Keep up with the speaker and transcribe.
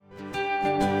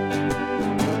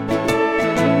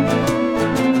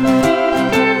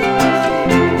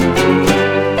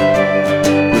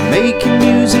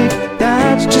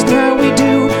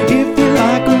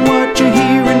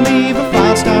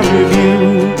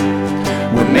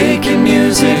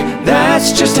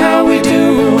just how we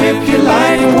do. If you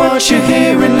like what you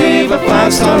hear and leave a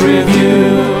 5-star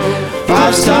review.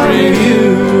 5-star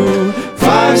review.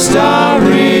 5-star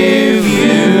review.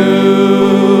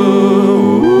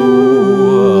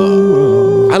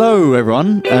 Hello,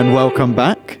 everyone, and welcome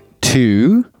back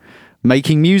to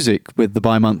Making Music with the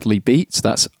Bi-Monthly Beats.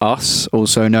 That's us,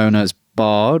 also known as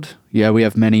Bard. Yeah, we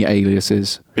have many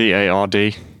aliases.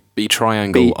 B-A-R-D.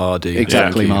 B-triangle R-D.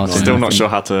 Exactly, Yeah. Martin. Still not sure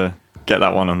how to get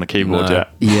that one on the keyboard No. yet.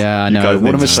 Yeah, I You know. guys What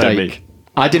a need to send mistake. me.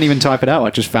 I didn't even type it out.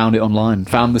 I just found it online.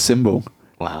 Found the symbol.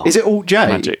 Wow. Is it Alt-J?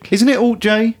 Magic. Isn't it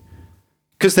Alt-J?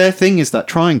 Because their thing is that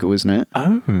triangle, isn't it?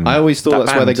 Oh. I always thought That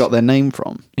that's where they band. got their name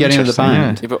from. Getting into the Interesting,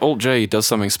 band. Yeah, but Alt-J does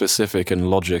something specific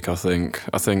in Logic, I think.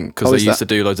 Because Oh, they is used that-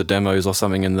 to do loads of demos or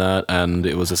something in that, and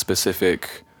it was a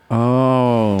specific...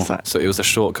 Oh. So it was a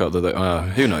shortcut that they...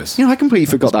 who knows? You know, I completely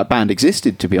forgot that band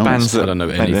existed, to be honest. Bands that I don't know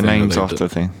make anything their that names they after did.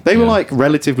 thing. They were Yeah. like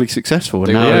relatively successful. And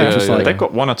They now were, they're yeah, just yeah. like They've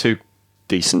got one or two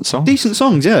decent songs. decent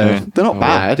songs, yeah. Yeah. They're not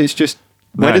bad. It's just,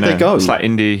 where did they go? It's like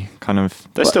indie kind of...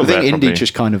 They're Well, still I think there, indie probably.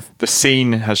 just kind of, The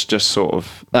scene has just sort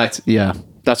of yeah,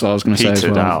 that's what I was going to say as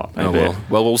petered well. out a Oh, bit.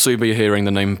 well, we'll soon be hearing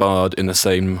the name Bard in the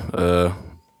same...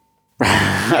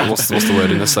 what's the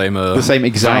word? In the same... The same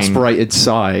exasperated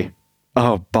sigh.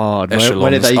 Oh, Bard. echelons,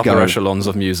 Where did they upper go? echelons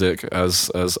of music as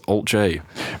Alt-J.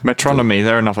 Metronomy,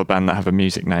 they're another band that have a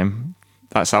music name.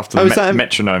 That's after Oh, the is that a-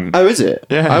 metronome. Oh, is it?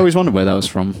 Yeah. I always wondered where that was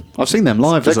from. I've seen them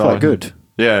live. They're bizarre. quite good.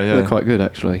 Yeah, yeah. They're quite good,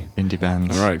 actually. Indie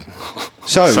bands. All right.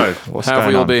 So, So, what's How have going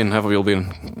we all on? been? How have we all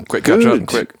been? Quick Good. catch up,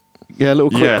 quick. yeah, a little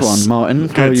quick Yes. one. Martin,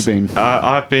 how have you Good. been?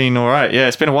 I've been all right. Yeah,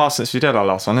 it's been a while since we did our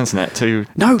last one, isn't it? No, two,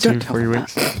 don't tell 3 me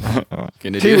weeks.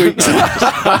 Fucking 2 idiot. weeks.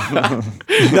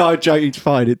 No, I'm joking. It's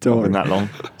fine. It's all Been right. that long.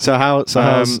 So,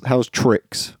 how's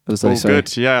tricks, as they All say?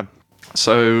 good. Yeah.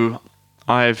 So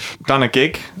I've done a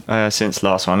gig since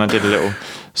last one. I did a little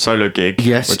solo gig,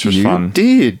 Yes, which was you fun.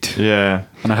 did. Yeah.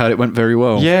 And I heard it went very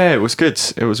well. Yeah, it was good.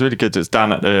 It was really good. It was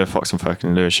down at the Fox and Folk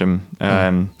in Lewisham.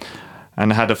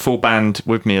 And I had a full band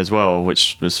with me as well,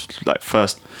 which was like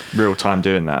first real time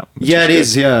doing that. which Yeah, was it good.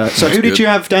 is. Yeah. So, who did good. you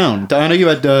have down? I know you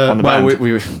had. On the well, band.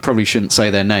 we probably shouldn't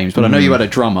say their names, but I know you had a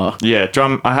drummer. Yeah,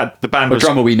 I had the band A was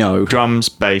drummer we know. drums,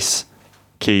 bass,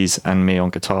 keys, and me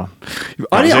on guitar.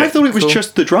 I was it. thought it was Cool.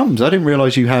 just the drums. I didn't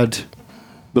realise you had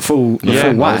the full Yeah,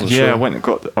 full whack. wasn't yeah. sure. I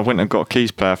went and got a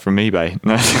keys player from eBay.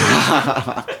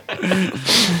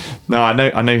 No,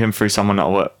 I knew him through someone at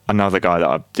work. Another guy that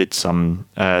I did some.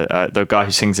 The guy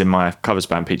who sings in my covers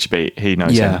band, Peachy Beat. He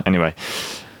knows Yeah. him anyway.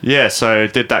 Yeah, so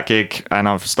did that gig, and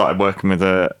I've started working with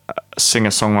a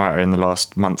singer-songwriter in the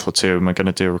last month or two, and we're going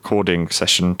to do a recording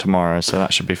session tomorrow, so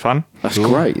that should be fun. That's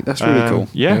great. That's really cool.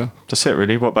 Yeah, Yeah. that's it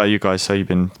really. What about you guys? How you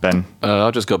been, Ben?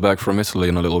 I just got back from Italy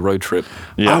on a little road trip.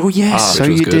 Yeah. Oh yes, so which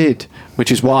was you good. did,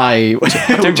 which is why realise it's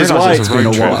it was a been a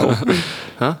road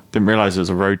while. Didn't realise it was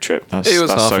a road trip. That's It was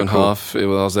half so and cool. half. I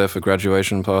was there for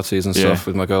graduation parties and Yeah. stuff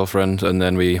with my girlfriend, and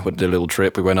then we did a little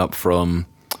trip. We went up from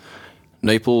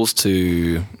Naples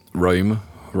to Rome.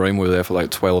 We were there for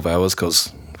like 12 hours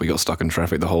because we got stuck in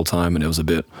traffic the whole time, and it was a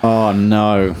bit, Oh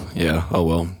no, yeah, oh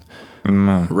well.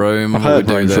 Mm, Rome, I've what heard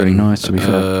we do Rome's then, really nice, to be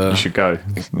fair. you should go.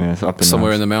 Yeah, it's up in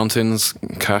somewhere in the the mountains,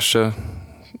 Cascia.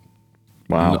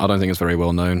 wow. I don't think it's very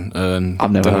well known. And I've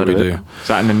never then what heard we of it. do? Is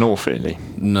that in the north, Italy?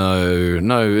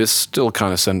 No, it's still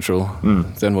kind of central.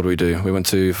 Then what do? We went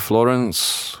to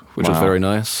Florence, which was Wow. very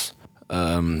nice.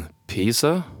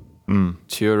 Pisa,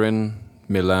 Turin,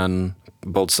 Milan,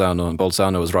 Bolzano. And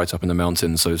Bolzano was right up in the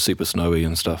mountains, so super snowy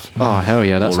and stuff. Oh hell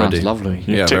yeah, that Already. sounds lovely.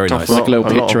 You Yeah, ticked very off nice. A lot, Like a little a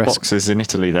lot of picturesque- boxes in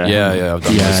Italy there. Yeah, I've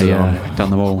done Yeah, this, yeah, done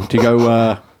them all. Do you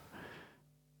go?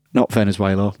 Not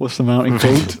Venezuela. What's the mountain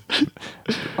called?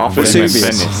 After Vesuvius.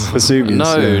 Venice. Vesuvius.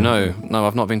 No, yeah. no,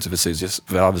 I've not been to Vesuvius.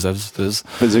 Vesuvius.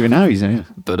 No, he's in it.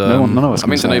 But none of us I've been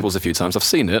can to say. Naples a few times. I've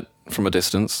seen it from a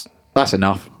distance. That's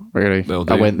enough, really. They'll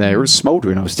I do. went there. It was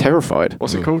smouldering. I was terrified.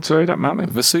 What's it called? Sorry, that mountain?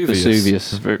 Vesuvius.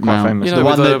 Vesuvius. Very quite Mount. famous. You The know,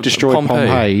 one with, that destroyed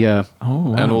Pompeii. Yeah.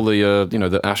 Oh, And all the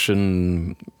the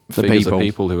ashen figures people. of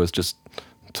people who was just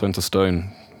turned to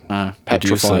stone. Medusa,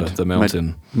 Petrified. the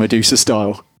mountain. Medusa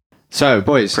style. So,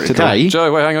 boys, Pretty today.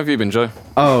 Joe, wait, how long have you been, Joe?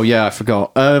 Oh yeah, I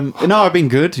forgot. No, I've been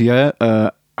good. Yeah,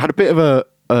 had a bit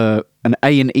of an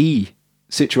A&E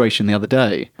situation the other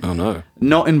day, Oh no.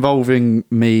 not involving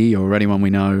me or anyone we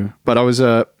know, but I was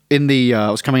I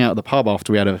was coming out of the pub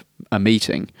after we had a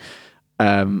meeting,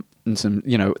 and some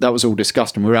that was all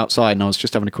discussed, and we were outside, and I was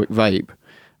just having a quick vape,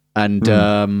 and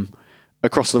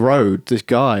across the road, this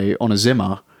guy on a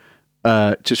Zimmer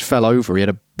just fell over. He had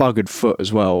a buggered foot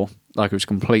as well. Like it was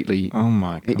completely. Oh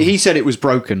my god. He said it was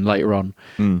broken later on.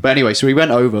 But anyway, so we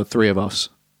went over, three of us,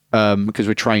 because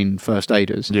we're trained first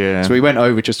aiders. Yeah. So we went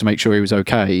over just to make sure he was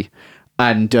okay.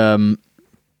 And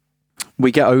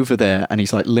we get over there and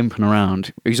he's like limping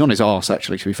around. He's on his arse,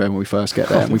 actually, to be fair, when we first get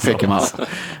there. And we pick him up.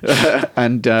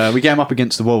 And we get him up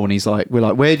against the wall and he's like, we're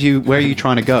like, where are you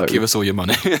trying to go? Give us all your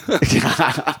money.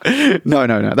 No.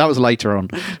 That was later on.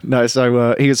 No,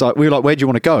 so he was like, we were like, where do you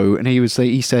want to go? And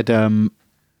he said,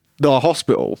 the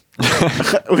hospital.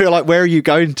 We were like, where are you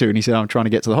going to? And he said, I'm trying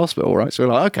to get to the hospital, right? So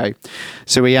we're like, okay.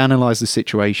 So we analysed the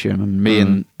situation, and me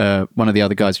and one of the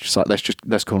other guys were just like,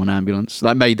 let's call an ambulance.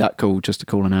 I made that call just to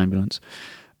call an ambulance.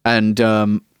 And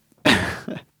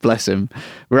bless him,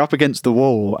 we're up against the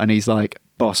wall, and he's like,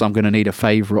 boss, I'm going to need a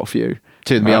favour off you.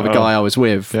 To the other guy I was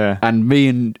with. Yeah. And me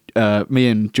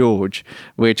and George,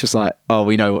 we're just like, oh,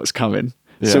 we know what's coming.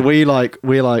 Yeah. So we're like,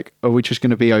 are we just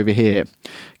going to be over here?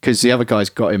 Because the other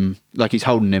guy's got him, like he's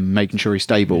holding him, making sure he's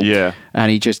stable. Yeah. And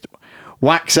he just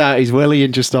whacks out his willy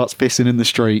and just starts pissing in the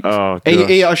street. Oh,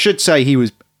 I should say he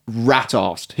was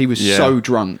rat-arsed. He was so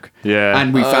drunk. Yeah.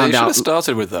 And we You found should out... have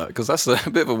started with that, because that's a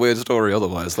bit of a weird story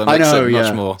otherwise. That I makes know, it much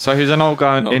yeah. more. So he's an old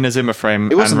guy in a Zimmer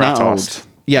frame It wasn't and that rat-arsed. old.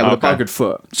 Yeah, with Okay. a buggered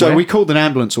foot. So Yeah. we called an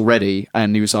ambulance already,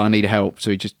 and he was like, I need help.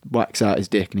 So he just whacks out his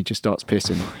dick and he just starts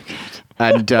pissing.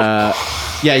 And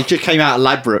he just came out of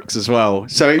Ladbrokes as well.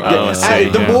 So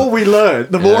the more we learned,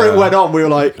 the more it went on. We were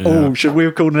like, oh, should we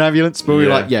have called an ambulance? But we were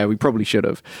like, yeah, we probably should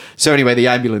have. So anyway, the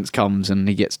ambulance comes and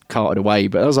he gets carted away.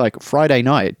 But I was like, Friday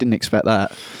night, didn't expect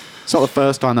that. It's not the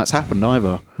first time that's happened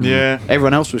either. Yeah.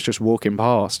 Everyone else was just walking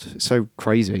past. It's so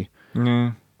crazy.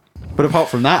 Yeah. But apart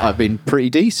from that, I've been pretty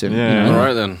decent. Yeah. You know? All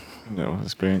right, then. Little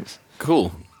experience.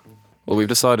 Cool. Well, we've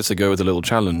decided to go with a little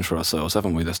challenge for ourselves,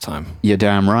 haven't we, this time? You're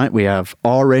damn right. We have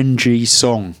RNG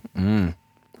song.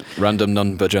 Random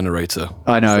number generator.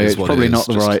 I know Is it's what probably it is. not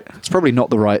the Just- right. It's probably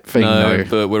not the right thing. No,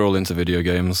 though. but we're all into video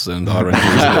games, and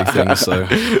RNG is a big thing, so...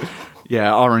 Yeah,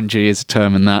 RNG is a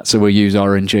term in that, so we'll use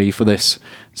RNG for this.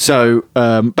 So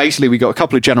basically, we got a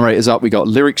couple of generators up. We got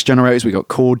lyrics generators, we got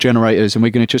chord generators, and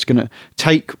we're just going to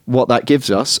take what that gives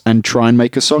us and try and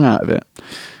make a song out of it.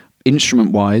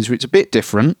 Instrument wise, it's a bit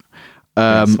different.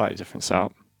 Slightly different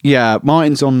setup. Yeah,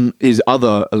 Martin's on his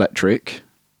other electric,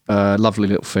 lovely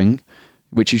little thing,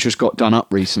 which he's just got done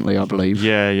up recently, I believe.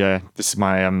 Yeah. This is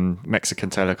my Mexican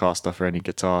Telecaster for any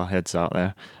guitar heads out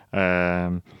there.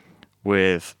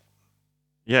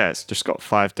 It's just got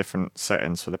 5 different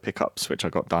settings for the pickups, which I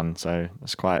got done. So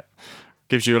it's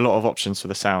gives you a lot of options for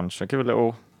the sound. Should I give a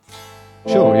little?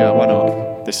 Sure, yeah, why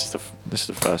not? This is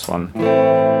the first one.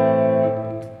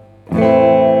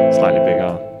 Slightly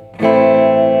bigger.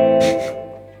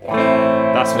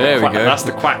 There we go. That's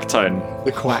the quack tone.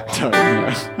 The quack tone.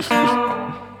 Yeah.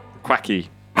 Quacky.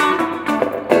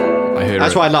 I hear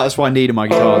That's it. why I need in my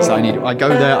guitars. I go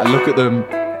there, I look at them.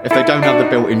 If they don't have the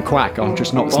built-in quack, I'm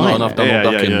just not It's buying not enough it.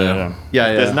 double duck in there.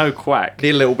 Yeah. There's no quack.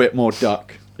 Need a little bit more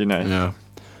duck. You know. Yeah.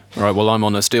 All right, well, I'm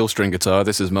on a steel string guitar.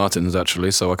 This is Martin's,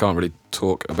 actually, so I can't really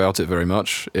talk about it very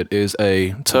much. It is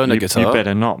a Turner guitar. You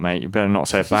better not, mate. You better not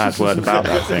say a bad word about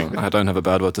that thing. I don't have a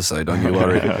bad word to say, don't you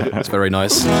worry. It's very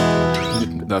nice.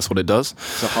 That's what it does.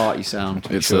 It's a hearty sound.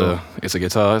 It's a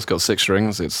guitar. It's got 6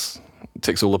 strings. It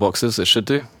ticks all the boxes. It should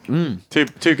do.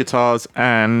 Two guitars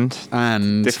and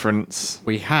difference.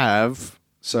 We have.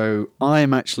 So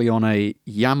I'm actually on a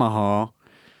Yamaha,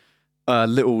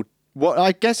 little. What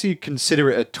I guess you consider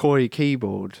it a toy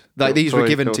keyboard. Like these were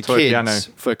given to toy kids piano.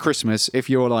 for Christmas. If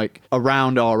you're like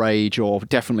around our age, or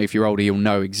definitely if you're older, you'll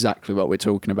know exactly what we're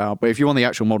talking about. But if you want the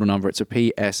actual model number, it's a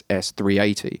PSS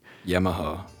 380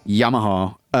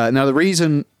 Yamaha. Now the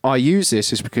reason I use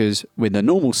this is because with the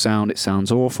normal sound, it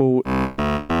sounds awful,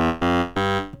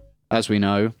 as we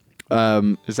know.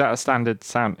 Is that a standard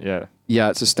sound? Yeah. Yeah,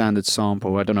 it's a standard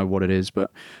sample. I don't know what it is,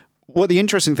 but what the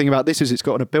interesting thing about this is it's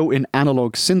got a built-in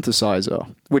analog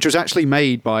synthesizer, which was actually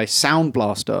made by Sound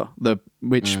Blaster,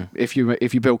 which if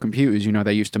you build computers, you know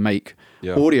they used to make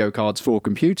audio cards for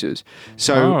computers.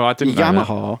 So I didn't know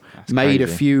Yamaha that. made a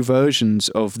crazy. few versions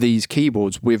of these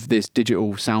keyboards with this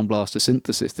digital Sound Blaster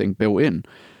synthesis thing built in.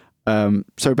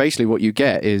 So basically what you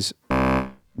get is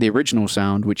the original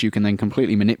sound, which you can then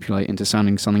completely manipulate into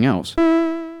sounding something else.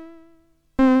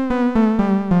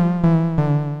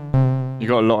 You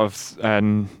got a lot of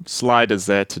sliders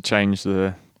there to change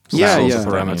the Yeah, sounds, yeah. don't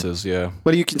you? Parameters, yeah.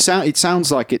 Well, you can sound. It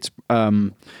sounds like it's. I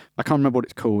can't remember what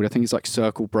it's called. I think it's like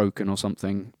Circle Broken or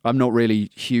something. I'm not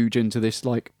really huge into this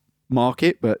like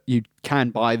market, but you can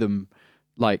buy them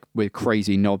like with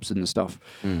crazy knobs and stuff.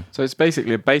 So it's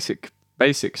basically a basic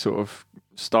sort of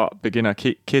start beginner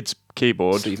kids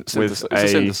keyboard It's with a a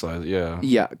synthesizer, yeah.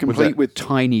 Yeah, complete with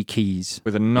tiny keys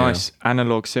nice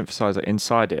analog synthesizer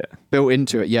inside it. built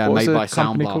into it. Yeah, What was made the by Sound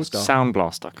company called? Blaster. Sound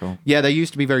Blaster. Cool. Yeah, they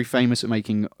used to be very famous at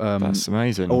making That's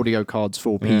amazing. audio cards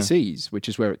for PCs, which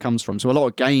is where it comes from. So a lot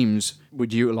of games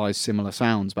would utilize similar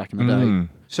sounds back in the day.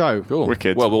 So Cool.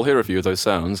 Wicked. Well, we'll hear a few of those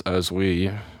sounds as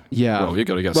we. yeah, Well, you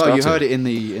gotta get Well, you started. heard it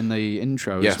in the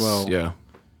intro Yes. as well. Yeah.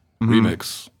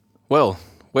 Remix. Well,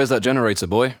 where's that generator,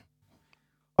 boy?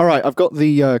 All right, I've got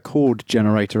the chord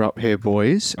generator up here,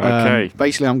 boys. Okay.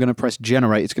 Basically, I'm going to press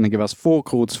generate. It's going to give us 4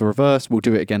 chords for a verse. We'll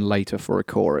do it again later for a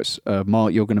chorus.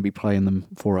 Mark, you're going to be playing them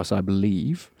for us, I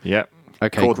believe. Yep.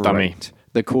 Okay, Chord great. dummy.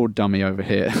 The chord dummy over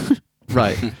here.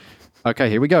 Right. Okay,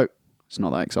 here we go. It's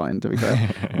not that exciting, to be fair.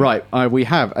 Right, we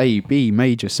have a B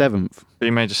major 7th. B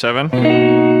major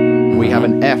 7, We have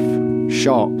an F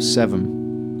sharp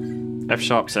 7. F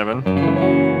sharp 7.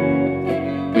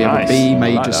 We have Nice. a B I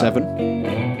major like that.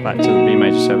 7 Back to the B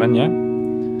major 7, yeah.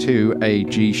 to a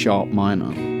G sharp minor.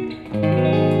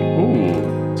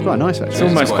 Ooh. It's quite nice, actually. It's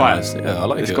almost quite. nice. Yeah, I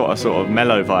like It's it. got a sort of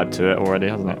mellow vibe to it already,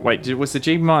 hasn't it? Wait, was the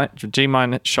G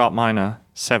minor sharp minor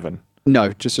 7?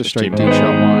 No, just a straight G D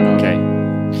sharp minor. Okay,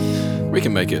 We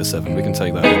can make it a 7. We can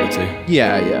take that liberty.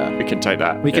 Yeah, yeah. we can take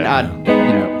that. We can yeah. add,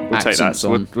 We'll take that. accents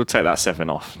on. We'll take that 7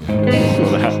 off.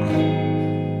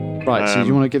 Right, so do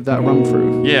you want to give that a run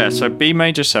through? Yeah, so B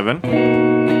major 7,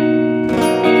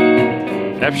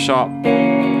 F sharp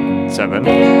 7,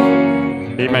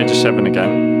 B major 7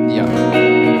 again,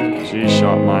 Yeah. G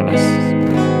sharp minus.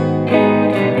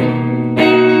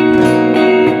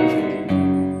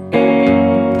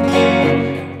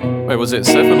 Wait, was it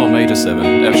 7 or major 7?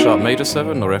 F sharp major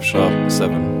 7 or F sharp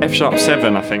 7? F sharp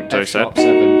 7, I think Joe F said. sharp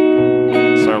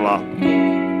 7. So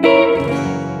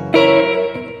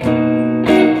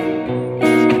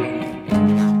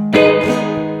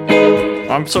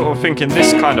I'm sort of thinking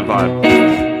this kind of vibe.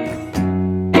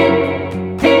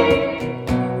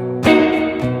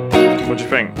 What do you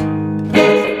think?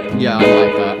 Yeah, I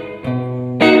like that.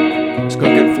 It's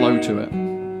got a good flow to it.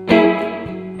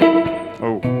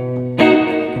 Oh.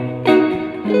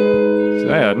 So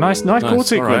yeah, nice chord all right.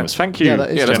 sequence. Thank you. Yeah,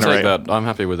 that is Yeah, let's take Generator. that. I'm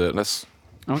happy with it. Let's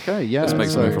Okay, yeah. make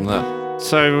something from that.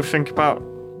 So we'll think about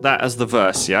that as the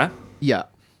verse, yeah? Yeah.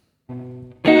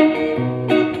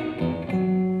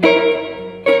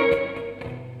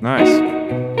 Nice.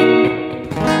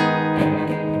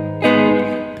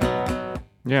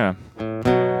 Yeah.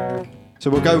 So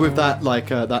we'll go with that, like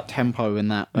that tempo and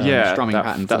that Yeah, strumming that-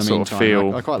 pattern for that the sort of meantime.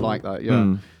 feel. I quite like that.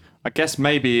 Yeah. I guess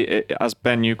maybe as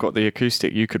Ben, you've got the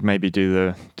acoustic, you could maybe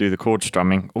do the chord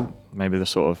strumming. Oh, maybe the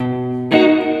sort of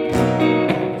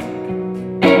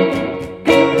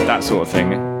that sort of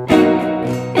thing.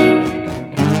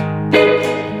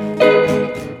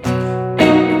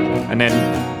 And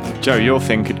then Joe, your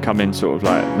thing could come in sort of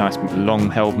like nice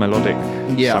long-held melodic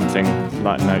Yeah. something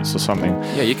like notes or something.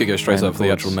 Yeah, you could go straight And up for the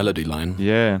chords. actual melody line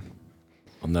Yeah.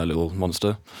 on that little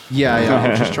monster. Yeah, yeah.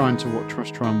 I'm just trying to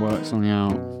try and work something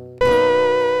out.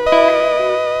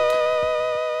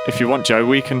 If you want, Joe,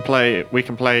 we can play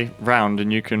round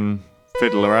and you can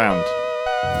fiddle around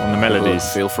on the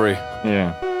melodies. Feel free.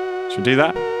 Yeah. Should we do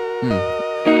that?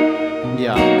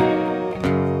 Yeah.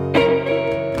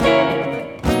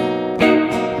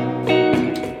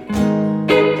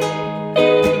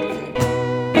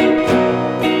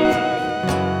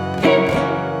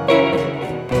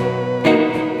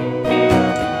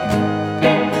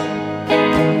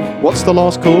 What's the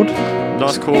last chord?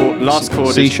 Last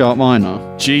chord C is sharp minor.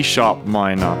 G sharp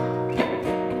minor.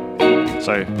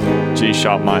 So G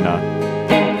sharp minor.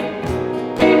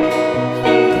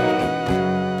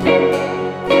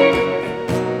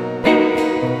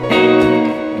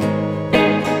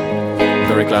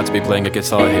 Very glad to be playing a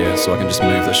guitar here so I can just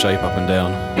move the shape up and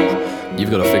down.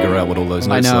 You've got to figure out what all those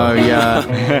I notes know, are. yeah.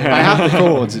 I have the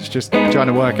chords. It's just trying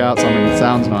to work out something that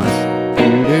sounds nice.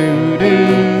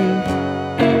 Do-do-do.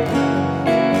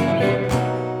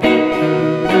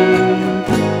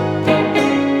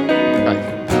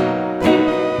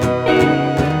 Okay.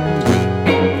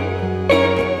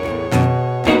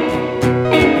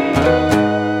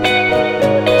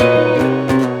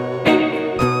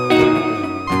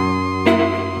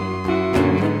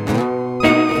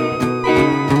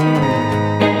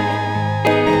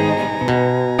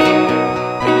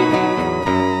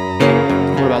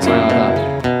 What about something like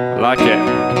that?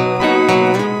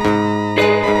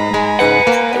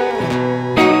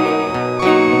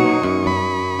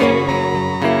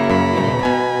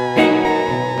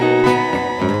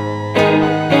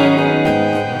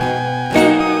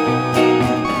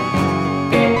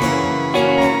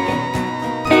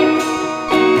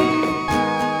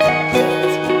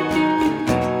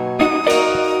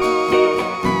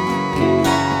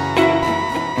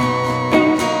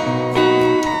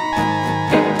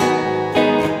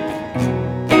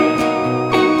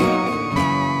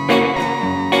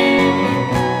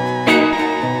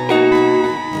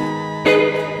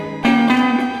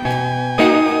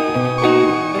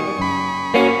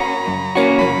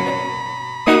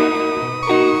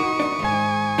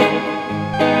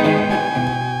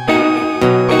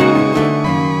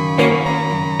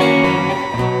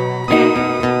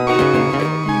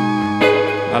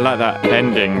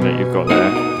 ending that you've got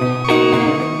there.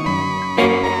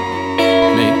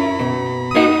 Me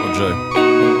or Joe?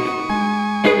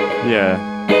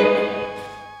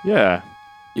 Yeah.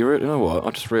 You know what?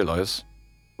 I just realised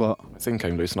What? my thing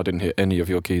came loose and I didn't hear any of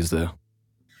your keys there.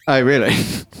 Oh, really?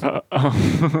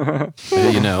 I hear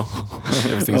you now.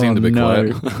 Everything seemed a bit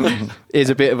quiet.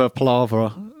 It's a bit of a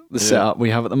palaver, the setup we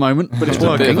have at the moment, but it's It's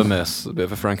a bit of a working. mess, a bit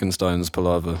of a Frankenstein's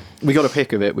palaver. We got a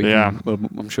pic of it. Yeah.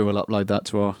 I'm sure we'll upload that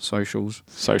to our socials.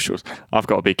 Socials. I've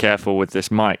got to be careful with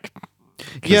this mic.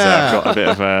 'Cause Yeah. I've got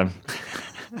a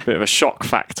bit of a shock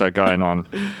factor going on.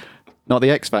 Not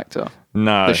the X Factor,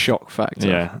 No. the shock factor.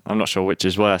 Yeah, I'm not sure which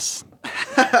is worse.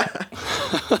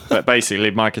 But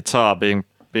basically, my guitar being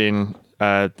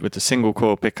with the single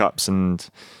coil pickups and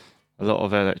a lot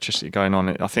of electricity going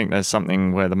on, I think there's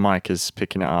something where the mic is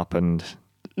picking it up, and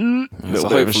So little bit of a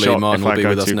hopefully shock Martin if will I be go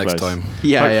with us too next close. time.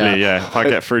 Yeah, Hopefully, yeah. If I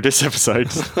get through this episode,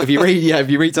 If you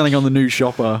read something on the News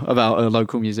Shopper about a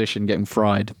local musician getting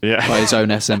fried Yeah. by his own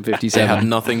It had SM57.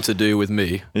 nothing to do with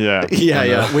me. yeah,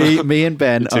 Yeah. Me and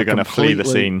Ben two are are going to flee the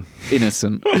completely scene.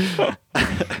 innocent.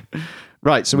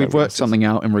 Right, so we've worked something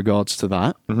out in regards to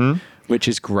that, which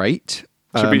is great.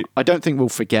 Should we- I don't think we'll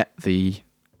forget the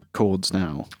chords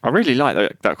now. I really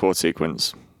like that chord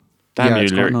sequence. Damn Yeah, you,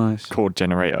 it's quite lyric nice. chord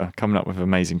generator, coming up with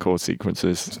amazing chord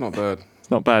sequences. It's not bad. It's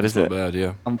not bad, is Not it? bad,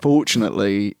 yeah.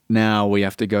 Unfortunately, now we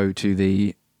have to go to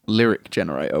the lyric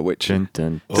generator, which Dun,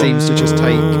 dun, seems to just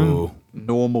take Oh.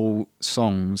 normal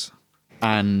songs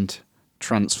and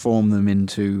transform them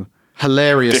into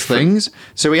hilarious Different. things.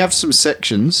 So we have some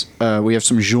sections. We have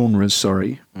some genres,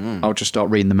 sorry. I'll just start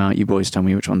reading them out. You boys tell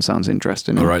me which one sounds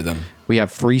interesting. All right then. We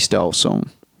have freestyle song,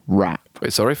 rap.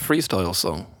 Wait, sorry, freestyle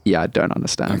song. Yeah, I don't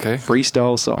understand. Okay.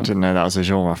 Freestyle song. I didn't know that was a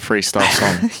genre. Freestyle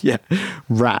song. Yeah.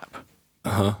 Rap.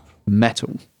 Uh-huh.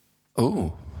 Metal.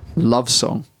 Oh. Love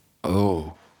song.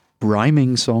 Oh.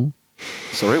 Rhyming song.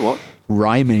 Sorry, what?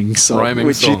 Rhyming song. Rhyming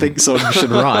which song. you think songs should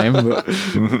rhyme. But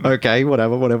okay,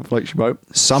 whatever floats your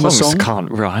boat. Summer Songs song.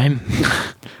 can't rhyme.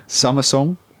 Summer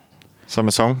song.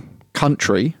 Summer song.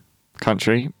 Country.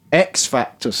 Country. X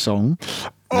Factor song,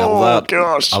 Now Oh, that,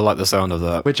 gosh. I like the sound of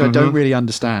that. which I don't really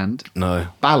understand. No.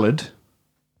 Ballad.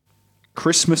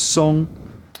 Christmas song.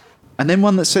 And then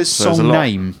one that says There's a song lot.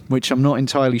 name, which I'm not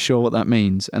entirely sure what that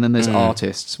means. And then there's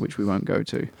artists, which we won't go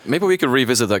to. Maybe we could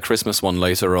revisit that Christmas one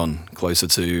later on, closer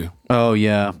to, Oh,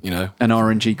 yeah. you know. An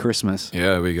RNG Christmas.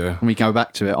 Yeah, there we go. And we go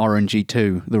back to it. RNG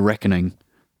 2, The Reckoning.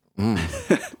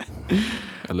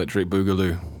 Electric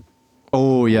Boogaloo.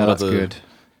 Oh, yeah, What that's other- good.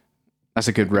 That's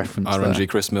a good reference. RNG there.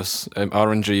 Christmas.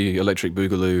 RNG Electric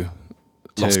Boogaloo.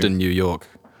 Lost Two. in New York.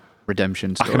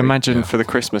 Redemption I story. can imagine for the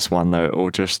Christmas one though, it will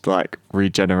just like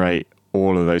regenerate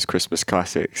all of those Christmas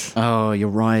classics. Oh, you're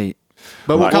right.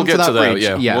 But we'll Right. come We'll to get that to that, bridge.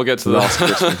 yeah. We'll get to Last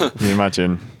that. Christmas. Can you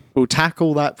imagine? We'll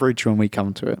tackle that bridge when we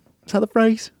come to it. Is that the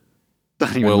phrase? Don't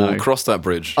even We'll know. cross that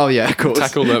bridge. Oh yeah, of course.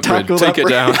 Tackle that bridge. Tackle Take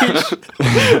that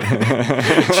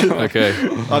it down. Okay.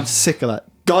 I'm sick of that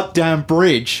goddamn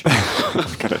bridge.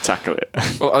 Gotta tackle it.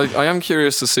 Well, I am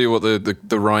curious to see what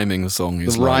the rhyming song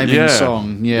is The like. rhyming Yeah.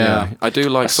 song. Yeah. I do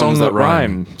like A song songs that that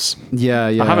rhyme. rhymes. Yeah.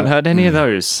 I haven't heard any of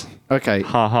those. Okay.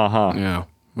 Ha ha ha. Yeah.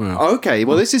 Yeah. Okay.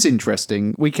 Well, this is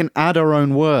interesting. We can add our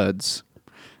own words.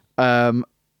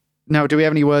 Now, do we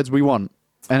have any words we want?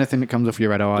 Anything that comes off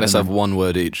your head? Oh, I Let's don't have know. one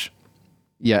word each.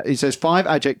 Yeah. It says 5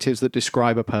 adjectives that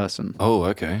describe a person. Oh,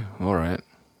 okay. All right.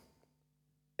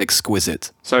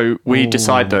 Exquisite. So we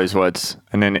decide those words,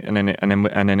 and then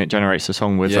it generates a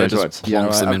song with Yeah, those just- words. Yeah.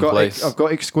 Plonks them I've in got place. I've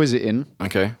got exquisite in.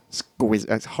 Okay. Exquisite.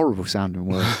 That's a horrible sounding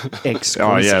word. Exquisite.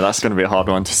 Oh yeah, that's going to be a hard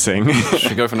one to sing.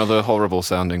 Should we go for another horrible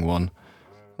sounding one?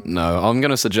 No, I'm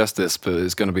going to suggest this, but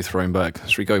it's going to be thrown back.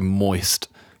 Should we go moist?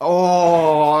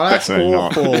 Oh, that's Definitely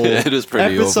not. awful. It is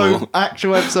pretty awful.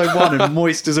 Actual episode 1 and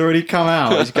moist has already come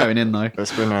out. It's going in though.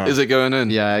 That's been Is it going in?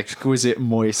 Yeah, exquisite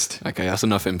moist. Okay, that's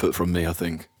enough input from me, I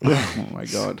think. Oh my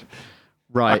god. I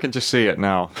Right, can just see it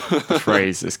now. The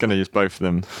phrase. It's going to use both of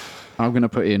them. I'm going to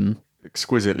put in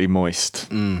Exquisitely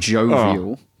moist.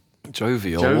 jovial.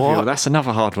 Jovial. Jovial. What? That's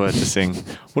another hard word to sing.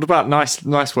 What about nice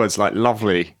words like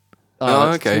lovely? Oh,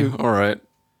 that's okay. too- All right.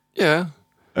 Yeah.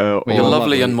 Or You're lovely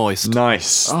lovely. and moist.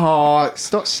 nice. Oh,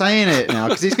 stop saying it now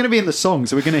because it's going to be in the song,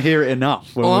 so we're going to hear it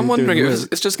enough. when Well, I'm we do wondering the if lyrics.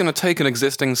 it's just going to take an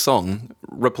existing song,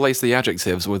 replace the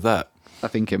adjectives with that. I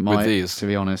think it might. these. To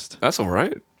be honest, That's all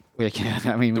right. we can.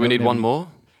 I mean, Do we need one more?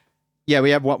 Yeah,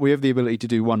 we have. We have the ability to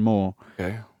do one more,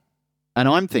 Okay. and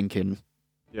I'm thinking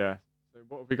Yeah. So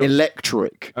what have we got?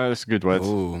 electric. Oh, that's a good word.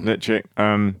 Ooh. Electric.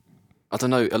 I don't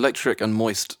know. Electric and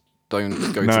moist don't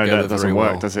go No, together that doesn't very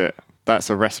work, well. does it?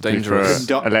 That's a recipe Dangerous. for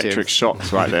Conductive. electric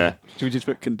shocks right there. Should we just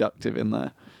put conductive in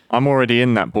there? I'm already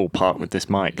in that ballpark with this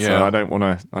mic, so Yeah. I don't want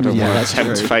to. I don't Yeah, want that's to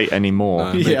tempt true. fate anymore.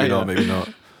 No, maybe Yeah, not. yeah. Maybe not.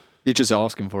 You're just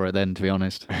asking for it then, to be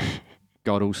honest.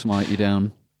 God will smite you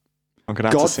down. I'm gonna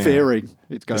have to sing it. God-fearing.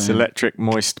 It's going This in. electric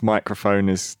moist microphone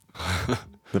is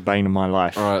the bane of my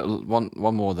life. All right,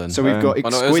 one more then. So we've got Oh, no,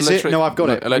 it's exquisite. electric. No, I've got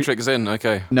it. Electric's in.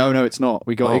 Okay. No, it's not.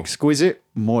 We got Oh. exquisite,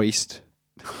 moist,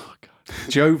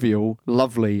 jovial,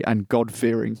 lovely, and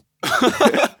God-fearing.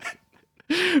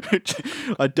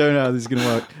 I don't know how this is going to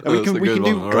work. And That's a good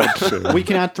one, all right. we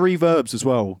can add 3 verbs as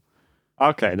well.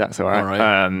 Okay, that's all right. All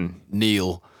right. Um,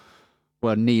 Kneel.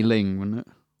 Well, kneeling, wouldn't it?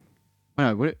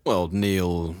 No, would it? Well,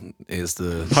 kneel is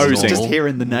the Posing. Just normal.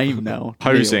 hearing the name now.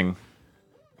 posing. Kneel.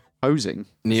 Posing.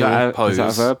 Kneel, Is pose. that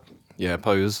a verb? Yeah,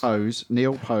 pose. Pose.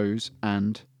 Kneel, pose,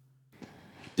 and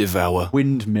Devour.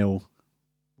 windmill.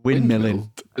 Windmilling.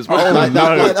 Is Oh, like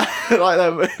no. like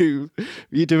that move.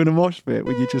 You're doing a mosh pit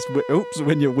when you just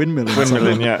when you're windmilling.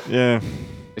 Windmilling, yeah.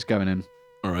 It's going in.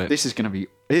 All right. This is gonna be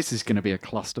a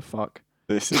clusterfuck.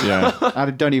 This is, yeah. I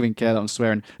don't even care that I'm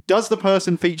swearing. Does the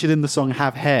person featured in the song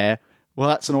have hair? Well,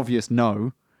 that's an obvious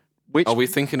no. Which Are we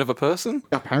thinking of a person?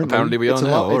 apparently we are it's a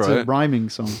now, It's a alright. rhyming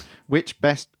song. Which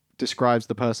best describes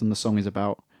the person the song is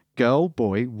about? Girl,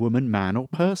 boy, woman, man, or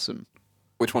person?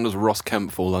 Which one does Ross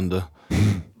Kemp fall under?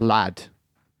 Lad,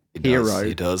 He Hero. does.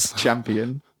 He does.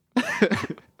 champion.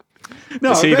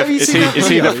 No, Is he, have you the, is, seen he, that is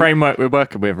he the video? framework we're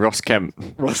working with? Ross Kemp.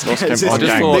 Ross Kemp Kemp. on I just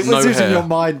gang. thought Was no this in hair. your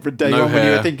mind from day No one when you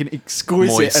were hair. thinking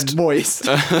exquisite and moist?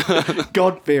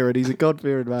 God-fearing. He's a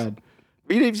God-fearing man.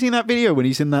 Have you seen that video when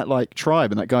he's in that like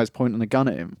tribe and that guy's pointing a gun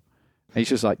at him? And he's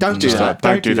just like, don't do Just that. like,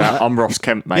 don't do that. I'm Ross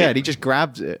Kemp, mate. Yeah, and he just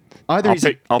grabs it. Either I'll he's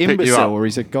I'll an pick you imbecile up. or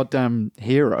he's a goddamn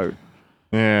hero.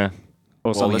 Yeah.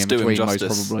 Or something let's in do him between, most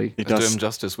justice. probably. He Let's do does. him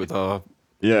justice with our.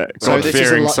 Yeah. So this is a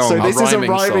God-fearing lo- song. So A this is a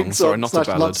rhyming rhyming song. Sorry, song not a slash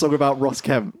ballad. love song about Ross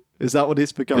Kemp. Is that what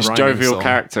it's become? This rhyming jovial song.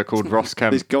 character called Ross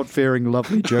Kemp. This God-fearing,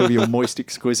 lovely, jovial, moist,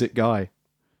 exquisite guy.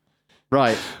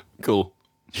 Right. Cool.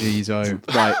 Jeez, oh.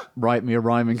 Right, write me a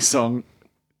rhyming song.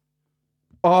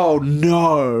 Oh,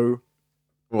 no.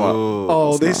 What?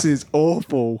 Oh, this is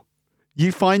awful.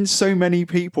 You find so many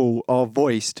people are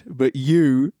voiced, but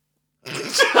you...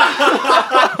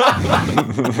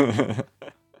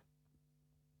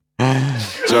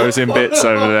 Joe's in bits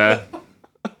over there.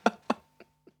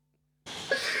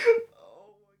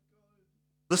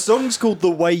 The song's called The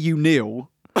Way You Kneel.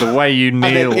 The way you And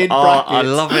then kneel. in Oh, I brackets-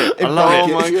 love it. I in love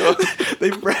it. brackets- they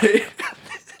bra-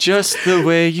 Just the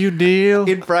way you kneel.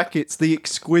 in brackets, the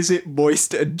exquisite,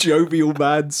 moist, and jovial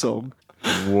man song.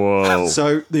 Whoa.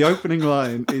 So the opening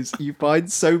line is you find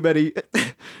so many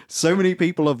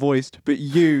people are voiced, but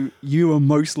you are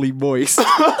mostly moist.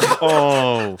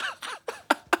 Oh.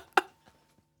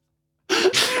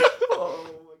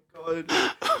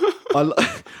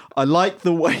 I like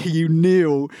the way you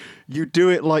kneel. You do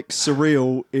it like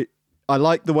surreal. I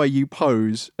like the way you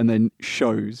pose and then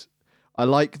shows. I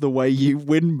like the way you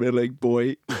windmilling,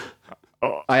 boy.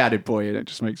 Oh. I added boy and it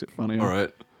just makes it funny. All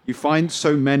right. You find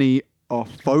so many are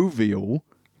fovial,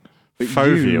 but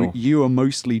Fovial? you are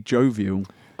mostly jovial.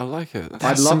 I like it. I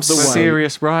That's love some the way-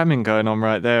 serious rhyming going on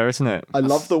right there, isn't it? I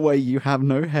love the way you have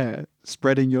no hair,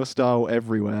 spreading your style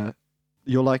everywhere.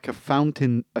 You're like a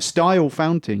fountain, a style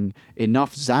fountain,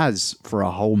 enough zazz for a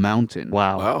whole mountain.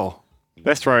 Wow. Wow.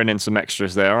 They're throwing in some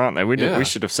extras there, aren't they? Yeah. We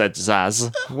should have said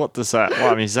Zaz. What does that?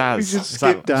 Well, I mean, Zaz. We just Is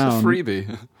that- skip down. It's a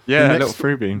freebie. Yeah, The a next-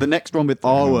 little freebie. The next one with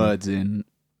R words in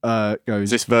goes. Is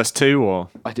this verse 2 or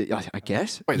I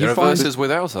guess. Wait, You there are find- verses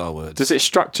without our words. does it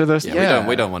structure this? Yeah,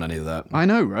 we don't want any of that. I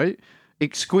know, right?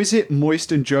 Exquisite,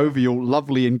 moist, and jovial,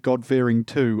 lovely, and God-fearing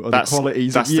too are That's the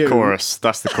qualities that's of you. the chorus.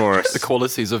 That's the chorus. The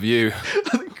qualities of you.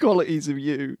 The qualities of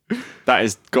you. That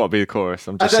is got to be the chorus.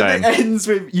 I'm And just then saying. it ends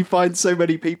with you find so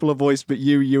many people are voiced, but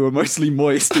you are mostly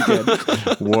moist again.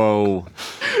 Whoa.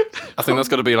 I think that's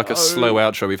got to be like a slow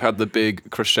outro. We've had the big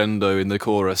crescendo in the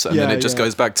chorus, and then Yeah, it just yeah.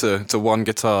 goes back to one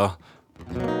guitar.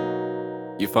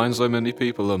 You find so many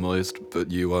people are moist,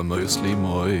 but you are mostly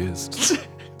moist.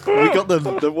 we got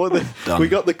Done. we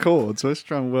got the chords. Let's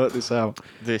try and work this out.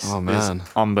 This Oh, man. is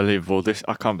unbelievable.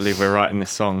 I can't believe we're writing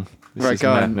this song. This Right, is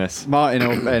go on. madness. Martin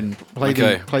or Ben, play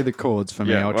Okay. the chords for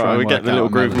me. Yeah, I'll try well, and we get work the little out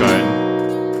a groove melody. going.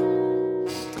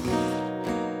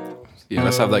 Yeah,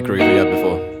 let's have that groove we had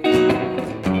before.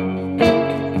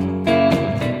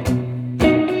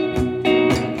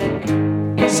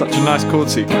 Such a nice chord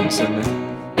sequence. And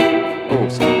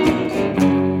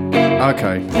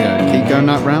Okay, yeah, keep going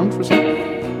that round for a second.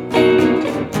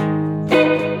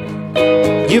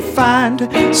 You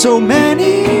find so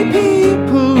many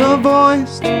people are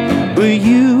voiced, but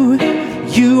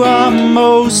you are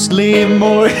mostly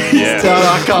moist. Yeah.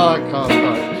 I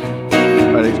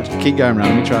can't. Ready? keep going round.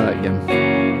 Let me try that again.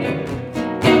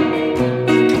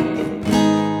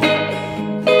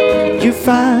 You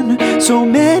find so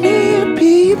many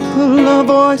people are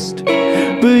voiced,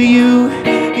 but you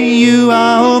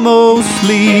are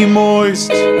mostly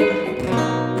moist.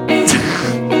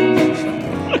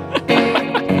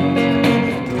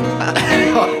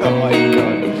 Oh my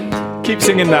god. Keep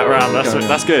singing that round.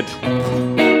 That's good.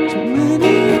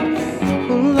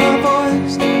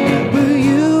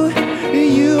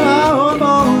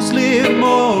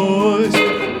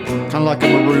 Kind of like a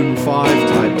Maroon 5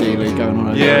 type dealie going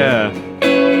on. Yeah.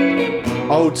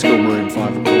 Old school Maroon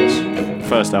 5, of course.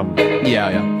 First album. Yeah.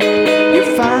 You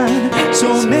find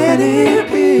so many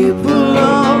people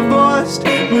are voiced,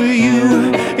 but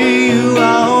you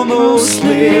are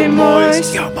mostly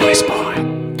moist. You're moist boy.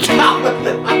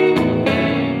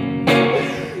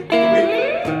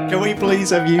 Can we please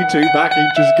have you two backing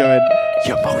just going,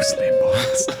 you're mostly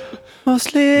moist.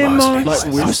 Mostly moist. Like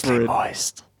whispering.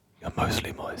 moist. You're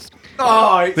mostly moist.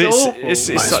 Oh, it's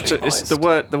It's such a. It's the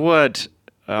word.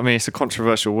 I mean, it's a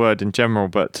controversial word in general,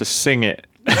 but to sing it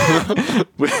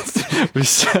with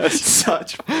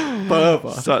such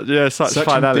fervour. Such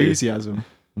finality. Enthusiasm.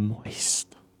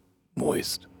 Moist.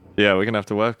 Moist. Yeah, we're gonna have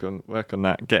to work on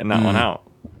that, getting that one out.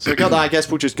 So we got that. I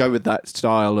guess we'll just go with that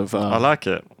style of. I like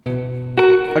it.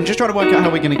 I'm just trying to work out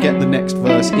how we're going to get the next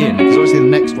verse in, because obviously the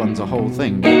next one's a whole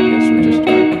thing. But I guess we'll just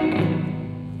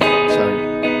so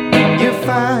you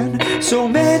find so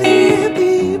many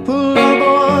people are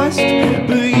voiced,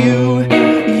 but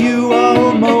you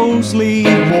are mostly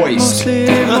moist.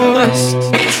 That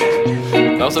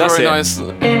was That's very it. nice.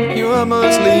 You are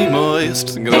mostly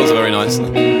moist. That was very nice.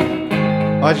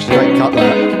 I just straight cut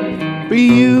that. But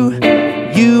you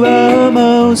are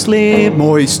mostly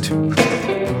moist.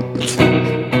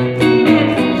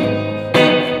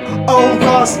 Oh,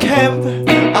 Ross Kemp,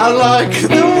 I like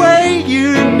the way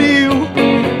you knew.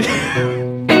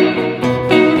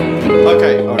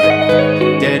 Okay, alright.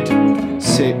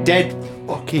 Dead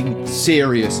fucking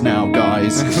serious now,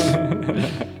 guys.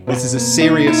 This is a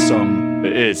serious song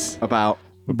It is. about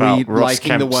About Ross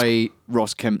liking the Kemp's- way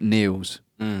Ross Kemp kneels.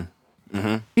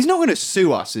 He's not going to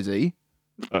sue us, is he?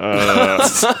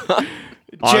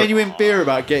 Genuine fear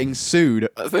about getting sued.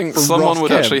 I think from someone Ross would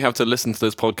Kemp. actually have to listen to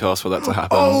this podcast for that to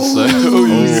happen.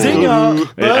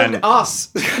 Zinger! Burn And- us!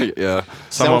 So, yeah,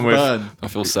 Someone with Self-burn. I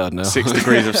feel sad now. 6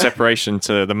 degrees of separation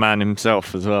to the man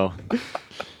himself as well.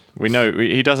 We know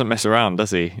he doesn't mess around,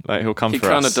 does he? Like he'll come He for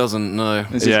kind of us. doesn't know.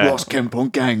 This Yeah. is Ross Kemp on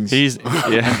Gangs. He's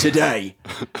yeah. Today,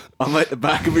 I'm at the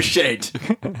back of a shed.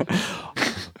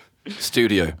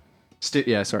 Studio.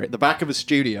 The back of a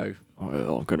studio.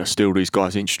 I'm gonna steal these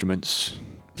guys' instruments.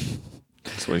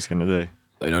 That's what he's gonna do.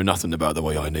 They know nothing about the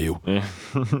way I kneel. Yeah.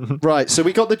 Right, so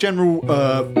we got the general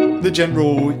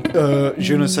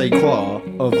je ne sais quoi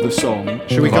of the song.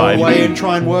 Should we go Vibe. away and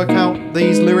try and work out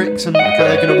these lyrics and how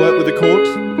they're going to work with the chords?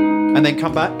 And then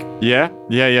come back? Yeah.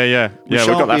 Yeah, we've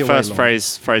shan't got be that away first long.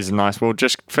 phrase is nice. We'll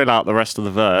just fill out the rest of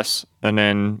the verse and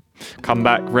then come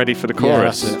back ready for the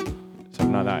chorus. that's it.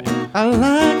 Something like that. Yeah. I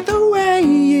like the way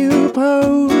you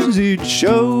pose. It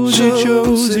shows. I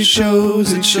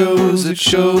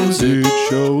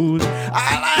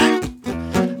like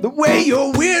the way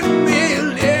you're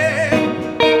windmilling.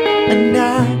 And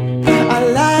I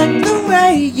like the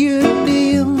way you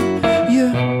kneel.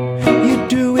 You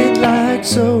do it like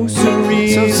so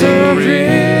surreal.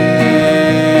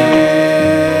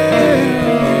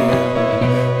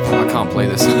 I can't play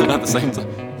this at the same time.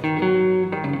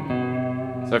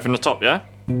 So from the top, yeah.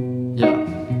 Yeah.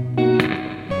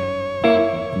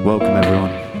 Welcome,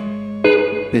 everyone.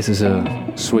 This is a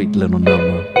sweet little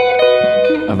number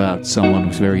about someone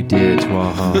who's very dear to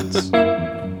our hearts.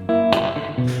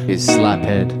 His slap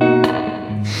head,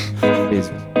 his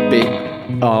big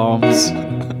arms,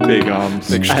 Big arms,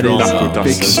 Big and strong his arms.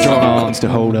 big strong arms to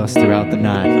hold us throughout the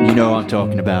night. You know what I'm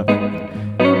talking about.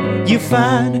 You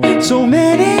find so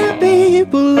many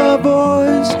people are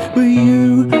boys, but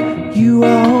you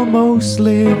are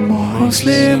mostly moist.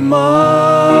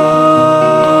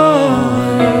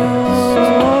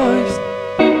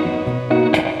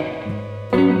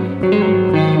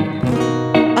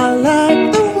 I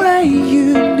like the way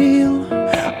you kneel.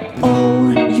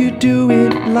 Oh, you do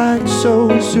it like so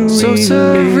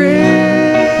surreal.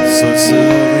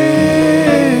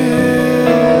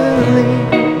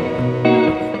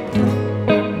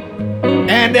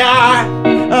 And I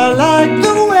like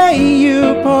the way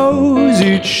you pose.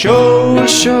 It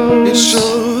shows.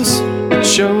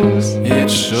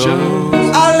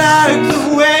 I like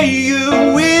the way you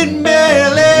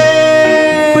windmilling.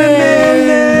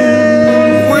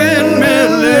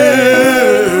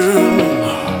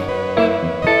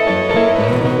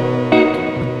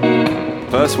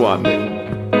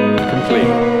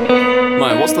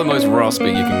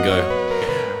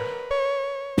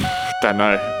 Don't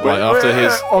know. Right after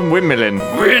his on Windmilling.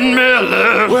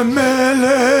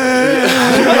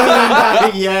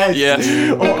 Yes.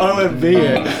 yeah, Or OMV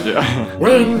it.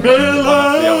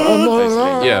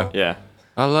 yeah. Yeah.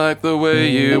 I like the way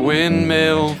you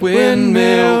windmill,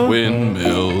 windmill,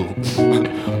 windmill.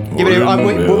 Yeah,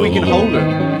 but we can hold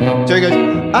it. So he goes,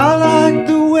 I like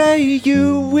the way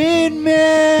you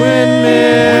windmill.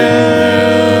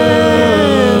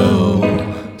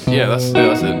 Yeah, that's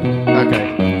it.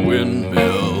 Okay.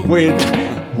 Windmill.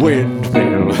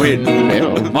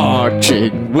 Windmill,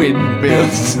 marching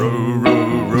windmills. Row,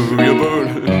 row, row your boat.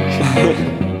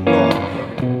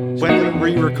 When do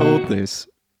we re-record this?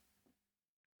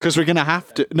 Because we're gonna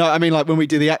have to. No, I mean like when we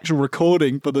do the actual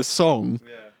recording for the song.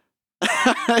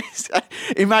 Yeah.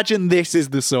 Imagine this is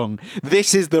the song.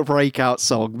 This is the breakout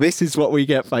song. This is what we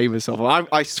get famous of.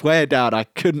 I swear down, I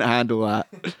couldn't handle that.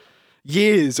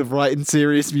 Years of writing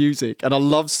serious music and a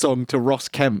love song to Ross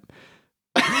Kemp.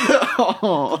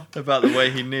 Oh, About the way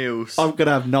he kneels. I'm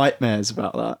gonna have nightmares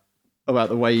about that. About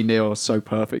the way he kneels so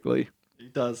perfectly. He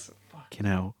does. Fucking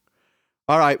hell.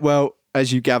 All right, well,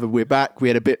 as you gathered, we're back. We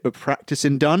had a bit of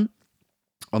practicing done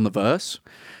on the verse.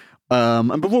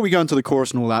 And before we go into the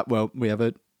chorus and all that, well, we have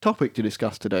a topic to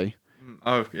discuss today.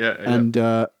 Oh, yeah. And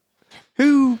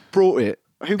who brought it?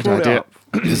 Who brought it idea. up?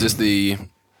 Is this the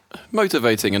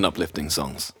motivating and uplifting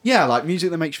songs? Yeah, like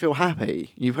music that makes you feel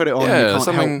happy. You put it on and Yeah, you can't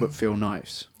something- help but feel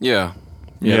nice. Yeah,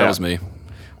 Yeah. that was me.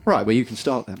 Right, well, you can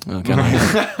start then. Okay.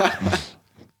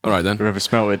 All right then. Whoever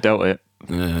smelt it dealt it.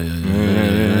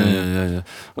 Yeah.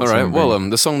 All right. Well,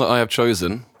 the song that I have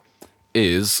chosen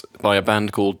is by a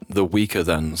band called The Weaker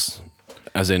Thans,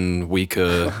 as in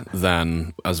weaker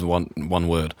than as one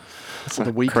word. That's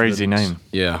the Weaker Crazy Thans. name.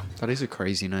 Yeah, That is a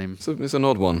crazy name. it's an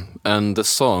odd one. And the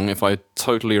song, if I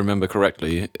totally remember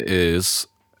correctly, is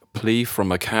 "Plea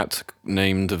from a Cat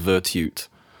Named Virtute."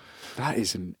 That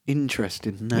is an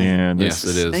interesting name. Yeah. Yes,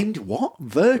 it is. Named what?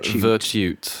 Virtue.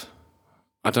 Virtute.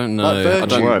 I don't know. Like I virtue,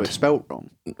 don't. Word. but spelt wrong.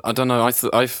 I don't know.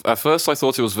 At first I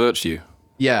thought it was virtue.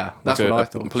 Yeah, that's Like what a I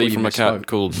thought. plea before from you a cat misspoke.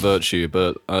 called Virtue,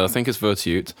 but I think it's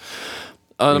Virtute.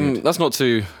 That's not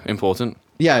too important.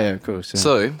 Yeah, of course. Yeah.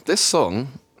 So this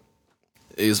song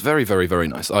is very, very, very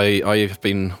nice. I have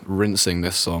been rinsing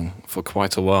this song for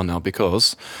quite a while now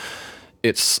because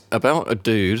it's about a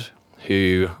dude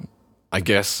who I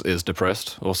guess is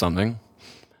depressed or something,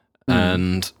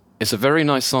 and it's a very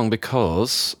nice song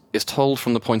because it's told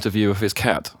from the point of view of his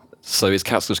cat. So his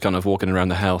cat's just kind of walking around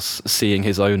the house, seeing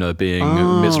his owner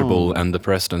being miserable and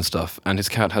depressed and stuff, and his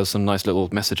cat has some nice little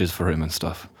messages for him and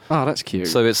stuff. Oh, that's cute.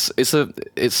 So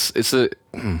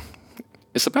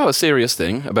it's about a serious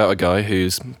thing about a guy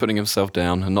who's putting himself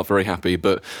down and not very happy,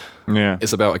 but Yeah.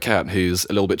 it's about a cat who's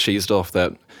a little bit cheesed off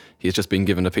that he's just been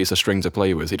given a piece of string to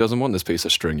play with. He doesn't want this piece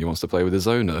of string. He wants to play with his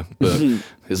owner, but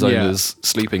his Yeah. owner's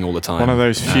sleeping all the time. One of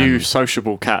those few And-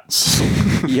 sociable cats.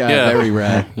 yeah, yeah. very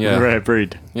rare. Yeah, Rare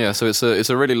breed. yeah. So it's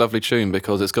a really lovely tune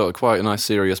because it's got quite a nice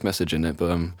serious message in it,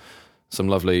 but some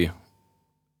lovely,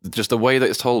 just the way that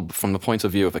it's told from the point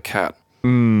of view of a cat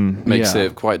makes Yeah.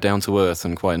 it quite down to earth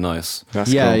and quite nice.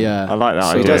 That's Yeah, cool. yeah. I like that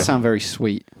So it idea. does sound very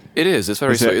sweet. It is. It's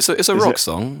very Is it- sweet. It's a is rock it-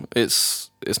 song. It's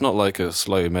not like a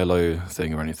slow mellow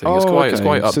thing or anything. It's quite So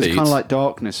upbeat. it's kind of like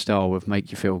Darkness style with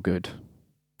Make You Feel Good.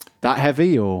 That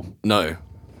heavy or? No,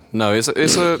 it's a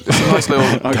nice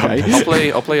little.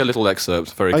 Okay. I'll play a little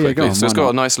excerpt very Oh, yeah, quickly. go on, So it's why got not?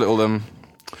 a nice little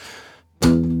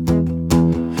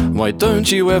Why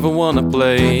don't you ever wanna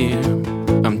play?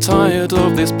 I'm tired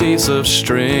of this piece of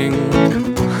string.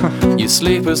 You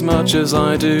sleep as much as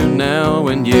I do now,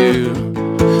 and you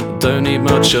don't need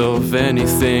much of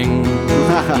anything.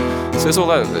 So it's all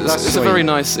that. That's It's a very sweet.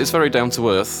 nice. It's very down to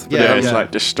earth. Yeah, Yeah, it's yeah.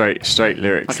 like just straight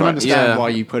lyrics. I can like, understand Yeah. why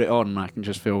you put it on and I can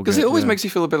just feel good. Because it always yeah. makes you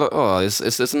feel a bit like, oh, it's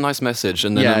a nice message,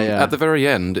 and then Yeah, yeah. at the very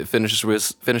end, it finishes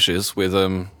with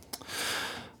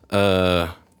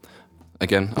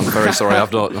again, I'm very sorry,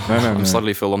 I've not. I'm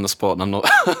suddenly feel on the spot, and I'm not.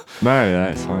 No,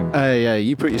 it's fine. Yeah,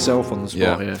 you put yourself on the spot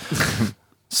Yeah. here.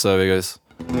 So he goes,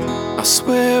 I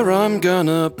swear I'm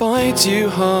gonna bite you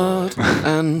hard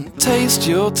and taste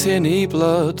your tinny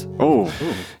blood. Oh,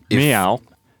 meow.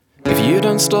 If you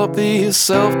don't stop these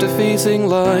self-defeating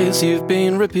lies you've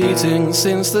been repeating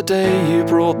since the day you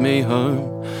brought me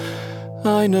home,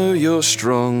 I know you're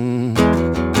strong.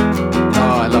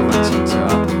 Oh, I love when it sings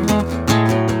that.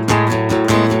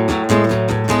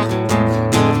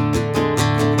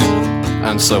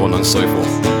 And so on and so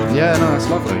forth. Yeah, no, it's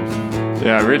lovely.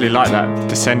 Yeah, I really like that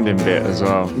descending bit as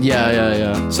well.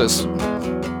 Yeah. So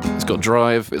it's got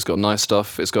drive, it's got nice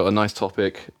stuff, it's got a nice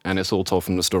topic, and it's all told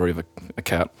from the story of a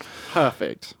cat.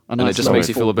 Perfect. And it just makes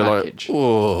you feel a bit like,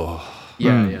 oh,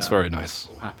 Yeah, It's very nice.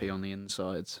 happy on the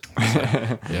insides.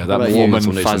 Yeah, about that you? Warm warm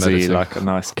and fuzzy, like a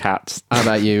nice cat. How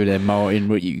about you then, Martin?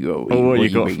 What you got? What you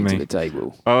got for bringing me? to the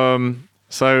table?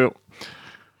 So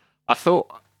I thought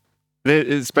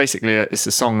it's basically it's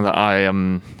a song that I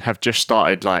have just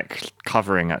started like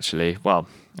covering actually. Well,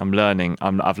 I'm learning.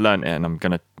 I've learned it, and I'm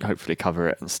gonna hopefully cover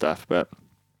it and stuff. But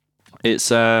it's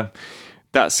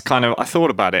that's kind of I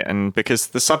thought about it, and because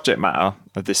the subject matter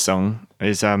of this song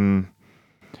is it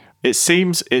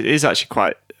is actually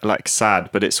quite like sad,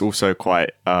 but it's also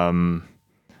quite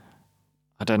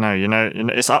I don't know, you know,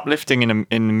 it's uplifting in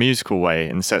a musical way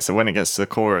in the sense that when it gets to the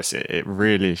chorus, it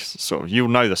really sort of, you'll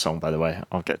know the song, by the way,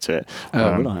 I'll get to it.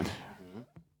 Will I?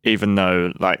 Even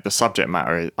though like the subject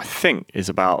matter, I think, is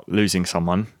about losing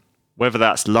someone, whether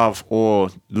that's love or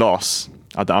loss,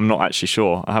 I'm not actually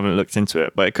sure. I haven't looked into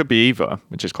it, but it could be either,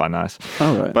 which is quite nice.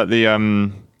 Oh, right. But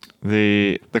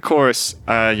the chorus,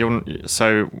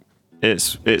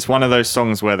 it's one of those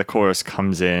songs where the chorus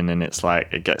comes in and it's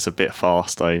like it gets a bit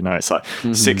faster, you know. It's like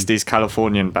 60s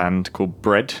Californian band called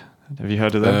Bread. Have you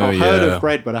heard of them? I've heard of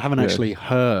Bread, but I haven't actually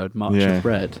heard much of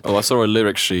Bread. Oh, I saw a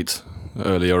lyric sheet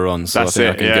earlier on, so That's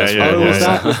I think it, I can guess yeah, what yeah, it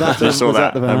was. Was that Just saw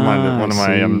that. the One of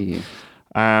my, see.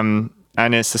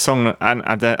 and it's the song, and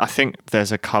I think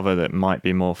there's a cover that might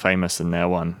be more famous than their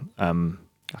one.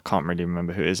 I can't really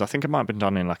remember who it is. I think it might have been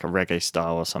done in like a reggae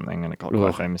style or something, and it got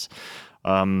quite famous.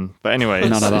 But anyway,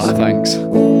 None of that, thanks.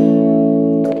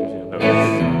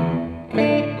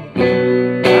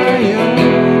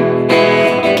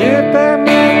 Get back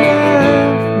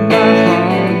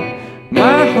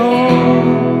my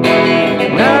home.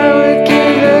 Now I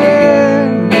give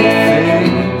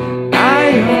anything I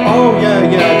own. Oh, yeah,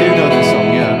 I do know that song,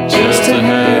 yeah. Just to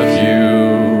have you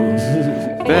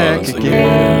Back once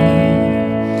again.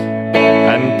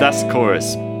 And that's the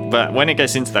chorus. But when it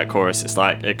gets into that chorus, it's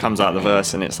like it comes out of the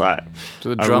verse and it's like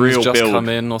Do the a drums real just build. come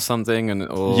in or something?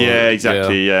 Yeah,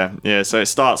 exactly. Yeah. So it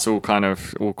starts all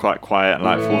quite quiet,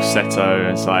 like falsetto.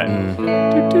 It's like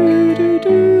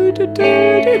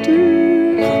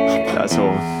that's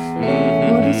all.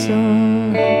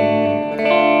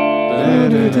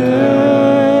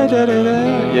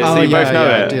 Yeah, so you both know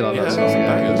I it. do like that song.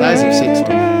 Yeah. That is a 60s.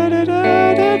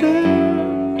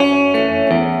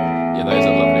 Yeah, that is a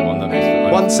lovely one. That makes it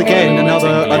like Once again, tingly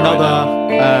right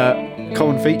another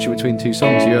common feature between two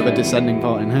songs. You have a descending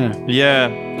part in here. Yeah,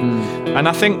 and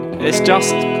I think it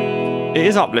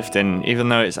is uplifting, even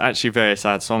though it's actually a very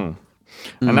sad song.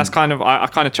 And that's kind of I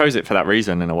kind of chose it for that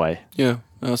reason in a way. Yeah,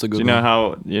 that's a good Do you one. know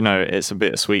how it's a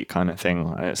bittersweet kind of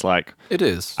thing? It's like, It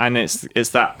is. and it's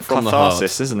that From the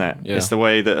catharsis, heart. isn't it? Yeah. It's the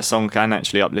way that a song can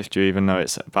actually uplift you, even though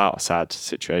it's about a sad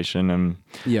situation.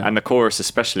 And the chorus,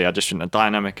 especially, I just think the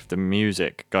dynamic of the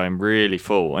music going really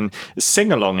full and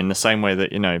sing along in the same way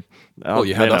that Well,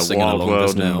 you had us singing Wild along World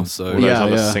just now, and so- all those Yeah,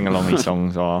 other yeah. sing-alongy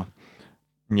songs are.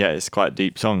 Yeah, it's quite a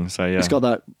deep song. So yeah, It's got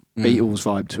that Beatles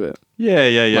vibe to it. yeah, Like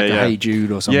a yeah. Hey Jude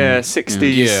or something. Yeah,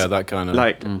 60s. Yeah, that kind of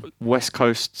Like West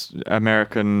Coast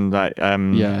American rock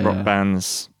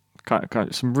bands. Kind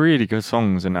of some really good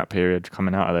songs in that period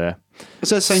coming out of there.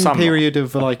 It's that same Some period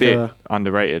of like Bit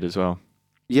underrated as well.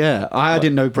 I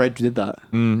didn't know Bread did that.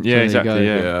 Yeah, there you exactly.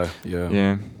 go. Yeah.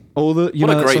 yeah. All the What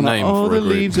a that great song, name all for a the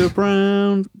group. leaves are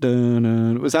brown. Dun,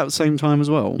 dun. Was that the same time as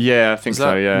well? Yeah, I think Is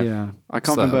so. that- Yeah. I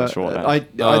can't that? remember. Not sure what that is.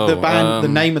 The band, the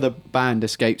um, name of the band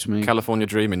escapes me. California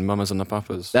Dreaming, Mamas and the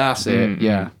Papas. That's it.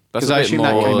 Yeah, That's because a I bit assume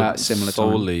that more came out at a similar time.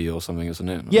 soul-y or something, isn't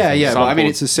it? Yeah, yeah. But I mean, Sampled.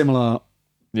 it's a similar.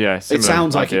 Yeah. It similar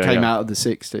sounds like it idea, came yeah. out of the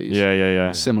 '60s.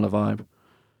 Yeah. Similar vibe.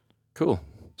 Cool.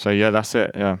 So yeah, that's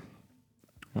it. Yeah.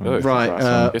 Oh,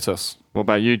 Right. Hit us. What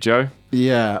about you, Joe?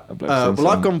 Yeah. Black Well, Sunset.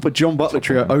 I've gone for John Butler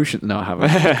Trio Ocean. No, I haven't.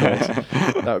 Of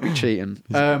course. That would be cheating.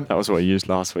 That was what I used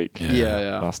last week.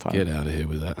 Yeah. Last time. Get out of here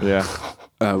with that. Yeah.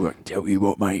 I won't tell you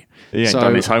what, mate. He ain't So-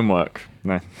 done his homework.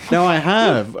 No. No, I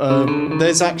have.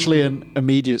 There's actually an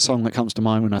immediate song that comes to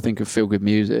mind when I think of feel good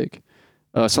music.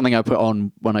 Something I put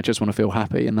on when I just want to feel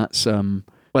happy, and that's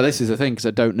well, this is the thing because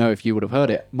I don't know if you would have heard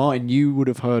it. Martin, you would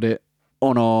have heard it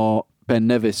on our Ben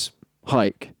Nevis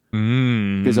hike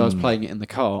because I was playing it in the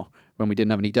car when we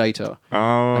didn't have any data.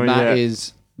 Oh, And that yeah.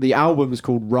 is the album is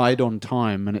called Ride on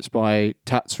Time, and it's by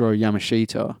Tatsuro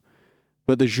Yamashita.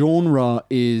 But the genre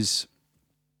is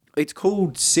it's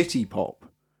called city pop.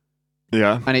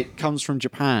 Yeah. And it comes from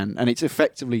Japan, and it's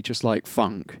effectively just like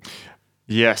funk.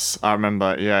 Yes, I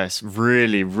remember. Yeah, it's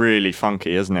really, really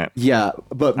funky, isn't it? Yeah,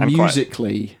 but And quite-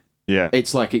 musically, Yeah.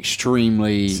 it's like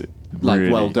extremely like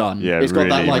really- well done. yeah, It's got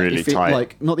that really, like really tight.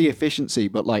 like not the efficiency,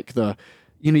 but like the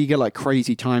you get like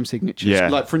crazy time signatures. Yeah.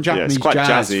 Like from Yeah, it's Japanese quite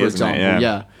jazz, jazzy, for isn't it? example.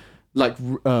 Yeah. Like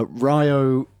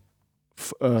Ryo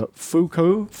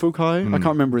Fukai. I can't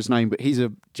remember his name, but he's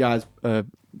a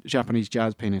Japanese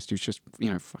jazz pianist who's just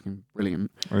fucking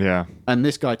brilliant. Yeah. And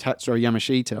this guy Tatsuro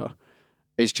Yamashita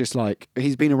is just like,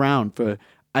 he's been around for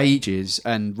ages,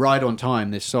 and Ride on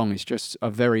Time, this song is just a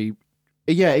very,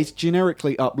 it's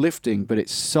generically uplifting, but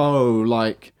it's so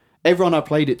like, everyone I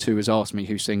played it to has asked me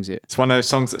who sings it. It's one of those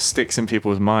songs that sticks in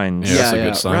people's minds. Yeah, that's a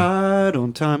good song. Ride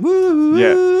on Time. Woo!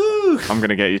 Yeah. I'm going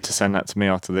to get you to send that to me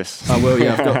after this. I will,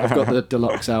 yeah. I've got the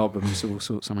deluxe album, so we'll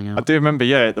sort something out. I do remember,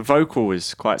 the vocal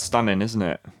is quite stunning, isn't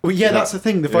it? Well, yeah, that's the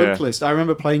thing. The Yeah. vocalist. I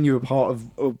remember playing you a part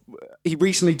of. He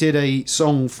recently did a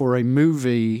song for a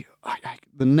movie.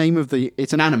 The name of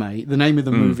it's an anime. The name of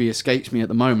the movie escapes me at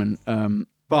the moment.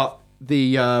 But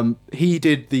he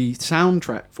did the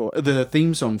soundtrack for the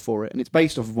theme song for it, and it's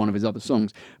based off of one of his other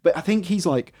songs. But I think he's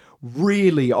like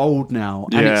really old now,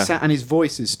 and and his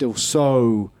voice is still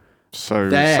so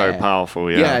there. So powerful.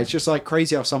 Yeah, it's just like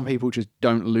crazy how some people just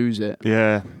don't lose it.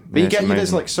 Yeah. But it's there's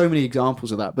amazing. like so many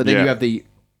examples of that. But then you have the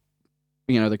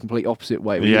complete opposite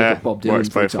way. When you look at Bob Dylan, works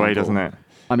for both ways, example. doesn't it?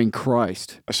 I mean,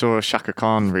 Christ. I saw Shaka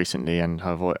Khan recently, and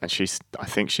her voice, and I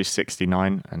think she's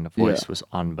 69, and the voice was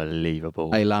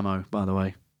unbelievable. Hey, Lamo, by the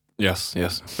way. Yes,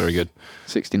 very good.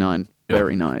 69. Yeah.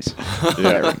 Very nice.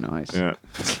 Very nice. Yeah.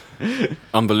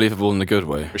 Unbelievable in a good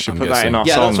way. We should I'm put that in guessing. our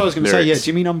Yeah, song that's what I was going to say. Yeah, lyrics.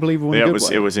 do you mean unbelievable in Yeah, a it good was.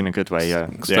 way? It was in a good way. Yeah.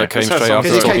 Because Yeah. that came It's her straight song. after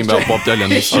Because it talking came about straight- Bob Dylan.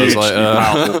 Huge, I was like,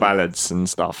 powerful ballads and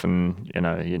stuff, and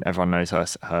everyone knows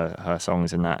her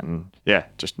songs in that, and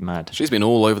just mad. she's been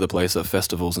all over the place at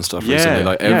festivals and stuff recently.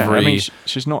 Like every, I mean,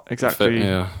 she's not exactly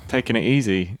taking it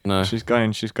easy. No. she's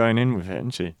going in with it,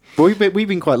 isn't she? Well, we've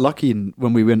been quite lucky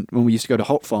when we used to go to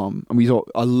Hot Farm, and we saw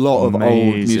a lot of old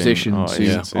Amazing. musicians Oh, who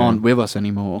yeah. aren't with us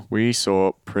anymore. We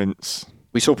saw Prince,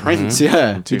 We saw Prince,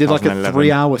 yeah. He did like a 2011.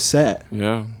 3-hour set.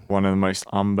 Yeah, one of the most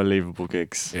unbelievable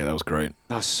gigs. that was great.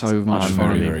 That's so much Very, fun.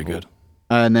 Unbelievable. very good.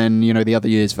 And then the other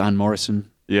years, Van Morrison,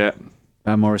 Yeah,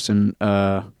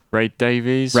 Ray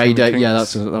Davies. Ray from Day. Kinks. Yeah,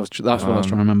 that's what I was trying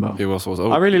to remember. Who else was?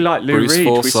 I really like Lou Bruce Reed.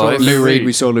 Forsyth. Lou Reed.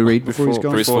 We saw Lou Reed before he's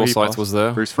gone. Bruce before he Forsyth passed. was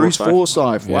there. Bruce Bruce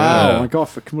Forsyth. Wow. Yeah. Oh my God,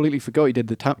 I completely forgot he did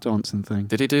the tap dancing thing.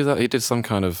 Did he do that? He did some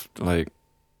kind of like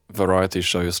variety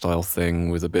show style thing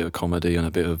with a bit of comedy and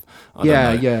a bit of I don't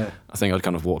know. Yeah. I think I'd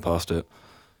kind of walked past it.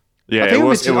 Yeah, I think it I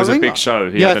was. went It was to- a I big think-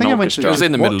 show. He yeah, I had think an I went to- orchestra. It was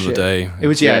in the middle of Watch the it. day. It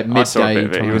was I saw a bit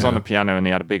midday of it. He was time. on the piano and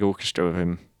he had a big orchestra with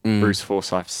him. Bruce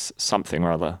Forsyth's something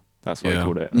or other. That's what he Yeah.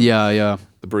 called it. Yeah.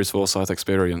 The Bruce Forsyth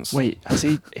experience. Wait,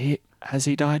 has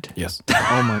he died? Yes.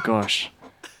 Oh my gosh,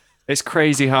 it's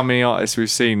crazy how many artists we've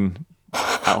seen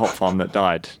at Hot Farm that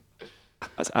died.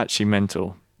 That's actually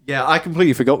mental. Yeah, I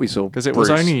completely forgot we saw Because it was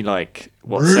Bruce. only like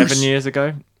Bruce. 7 years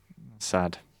ago.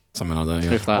 Sad. Something like that,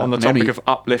 yeah. If that. On the And topic only- of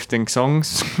uplifting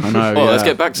songs. I know. Well, let's yeah.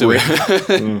 get back to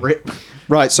it. Rip.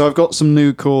 Right, so I've got some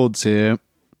new chords here,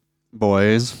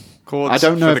 boys. Chords I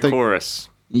don't know for if the they- chorus.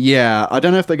 Yeah, I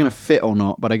don't know if they're going to fit or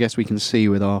not, but I guess we can see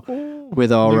with our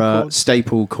chords.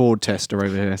 staple chord tester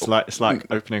over here. It's like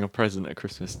opening a present at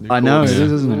Christmas. New I know, chords. it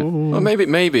is, isn't it? Well, maybe if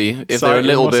they're a Exciting,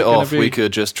 little what's bit it gonna off, be? we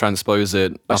could just transpose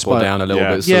it up or suppose- down a little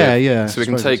Yeah. bit. So Yeah. So we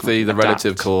can I suppose take it's the adapt.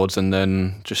 relative chords and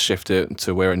then just shift it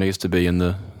to where it needs to be in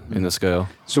the scale.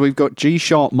 So we've got G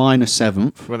sharp minor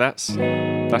 7th, Well, that's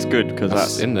good because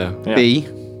That's that's in there. yeah. B,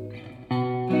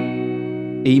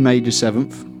 E major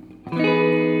 7th,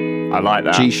 I like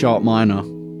that. G sharp minor.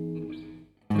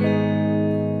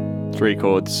 3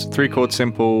 chords. 3 chord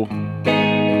simple.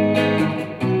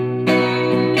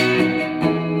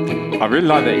 I really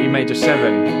like the E major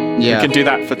 7. Yeah. You can do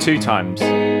that for 2 times.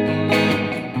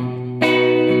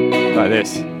 Like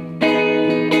this.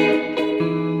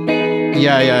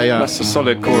 Yeah. That's a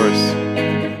solid chorus.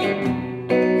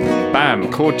 Bam!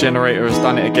 Chord generator has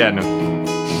done it again.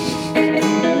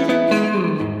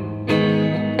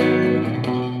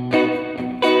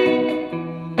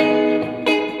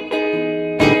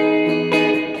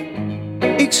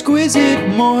 Exquisite,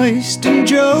 moist, and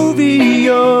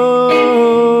jovial.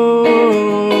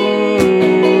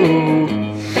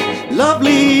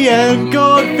 Lovely and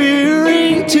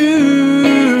God-fearing too.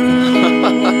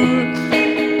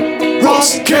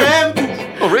 Ross Kemp.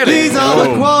 Oh, really? These are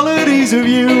the qualities of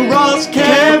you, Ross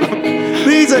Kemp.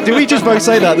 These are. Did we just both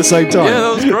say that at the same time? Yeah,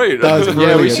 that was great. That was Yeah, we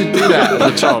brilliant. should do that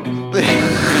as a chant. Do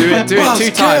it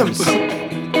 2 times.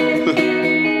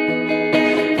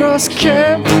 Ross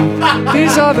Kemp.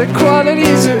 These are the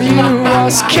qualities of you,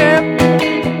 Ross Kemp.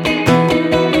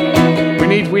 We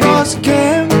need. Ross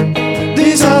Kemp.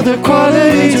 These are the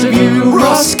qualities of you,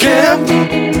 Ross Kemp.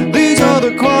 These are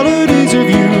the qualities of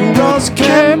you, Ross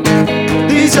Kemp.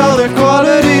 These are the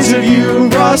qualities of you,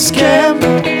 Ross Kemp.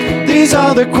 These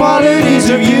are the qualities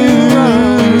of you,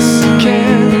 Ross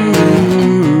Kemp.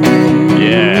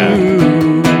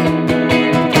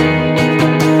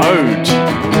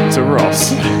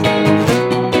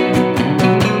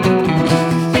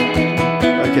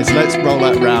 let's roll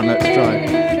that round. Let's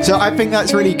try. So I think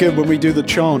that's really good when we do the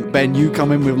chant. Ben, you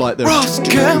come in with like the Ross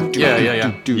Kemp. Yeah.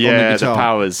 on the Yeah, the guitar.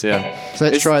 powers. Yeah. So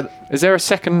let's try. Is there a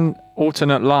second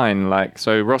alternate line? Like,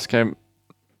 so Ross Kemp.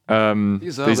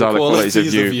 These are the qualities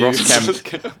of you. Ross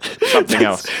Kemp. Something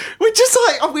else. We're just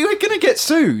like we were gonna get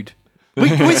sued.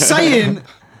 We're saying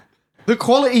the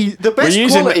quality, the best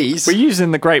qualities. We're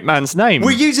using the great man's name.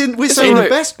 We're saying right? the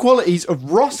best qualities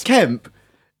of Ross Kemp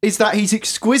is that he's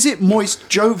exquisite, moist,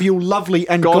 jovial, lovely,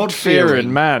 and God-fearing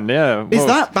God-fearing. man. Yeah. Is Well,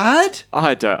 that bad?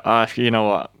 I don't. You know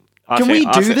what? Can we do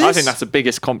I this? think that's the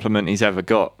biggest compliment he's ever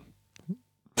got.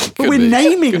 But we're be.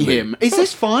 naming Could be. him. Is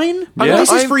this fine? Yeah.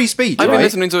 This is I've- free speech, I've been right?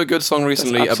 listening to a good song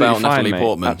recently Absolutely about fine, Natalie mate.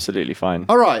 Portman. Absolutely fine.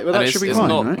 All right, well And that should be it's fine,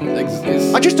 not. right?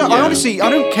 It's- I just don't. I yeah. honestly, I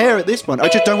don't care at this point. I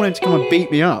just don't want him to come and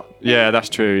beat me up Yeah, that's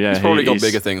true. Yeah, He's probably got he's-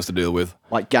 bigger things to deal with.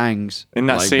 like gangs. In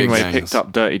that like scene big where he gangs. picked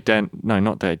up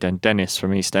Dennis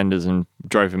from EastEnders and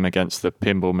drove him against the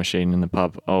pinball machine in the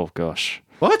pub. Oh gosh,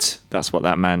 What? that's what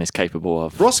that man is capable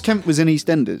of. Ross Kemp was in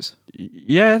EastEnders.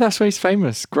 Yeah, that's where he's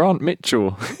famous. Grant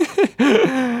Mitchell.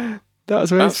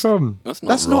 That's where he's from. That's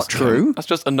That's Ross not true. Kemp. That's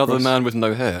just another man with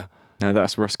no hair. No,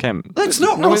 that's Ross Kemp. That's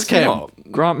not No, Ross it's Kemp.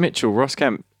 not. Grant Mitchell, Ross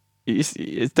Kemp. It's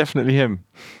definitely him.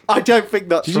 I don't think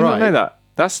that's Did you right. not know that?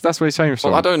 That's what he's famous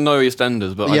Well, from. I don't know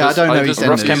EastEnders, but Yeah, I don't know just EastEnders.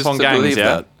 Ross I Kemp used on to Gangs, believe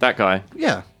yeah? That guy.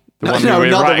 Yeah. The one we were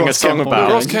another writing a Ross song Kemp on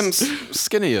about. Ross Gangs. Kemp's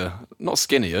skinnier, not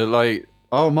skinnier. Like,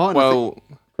 Oh, Martin. well,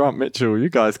 Grant Mitchell, you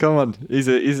guys, come on. He's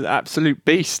an absolute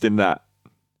beast in that.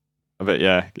 But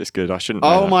yeah, it's good. I shouldn't. know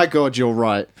Oh that. my God, you're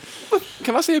right.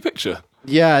 can I see a picture?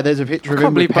 Yeah, there's a picture I of can't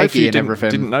him believe with both of Peggy you and didn't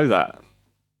everything. know that.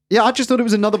 Yeah, I just thought it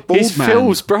was another bald He's man.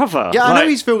 Phil's brother. Yeah, I know Like,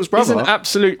 he's Phil's brother. He's an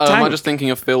absolute Am tank. I just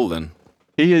thinking of Phil then?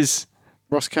 He is.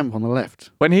 Ross Kemp on the left.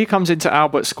 When he comes into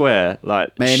Albert Square,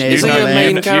 like Man, you is he know- a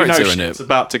main you character know in it? shit's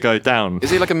about to go down.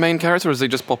 Is he like a main character, or does he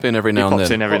just pop in every He now and pops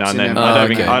then? in every now Pops and in then.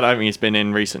 every- okay. I don't think he's been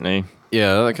in recently.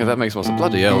 Yeah, okay, that makes more sense.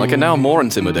 Bloody hell! Like, I'm now more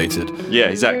intimidated. Yeah,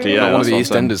 exactly. Yeah, Not one of the that's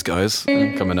what I'm EastEnders guys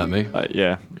coming at me. saying.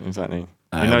 Yeah, exactly.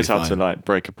 Ah, He knows it'll how be to fine. like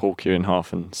break a pork in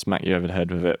half and smack you over the head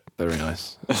with it. Very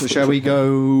nice. So shall we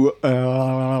go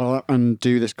and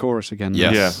do this chorus again?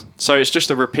 Yes. Yeah. So it's just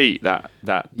a repeat that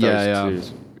those Yeah. two.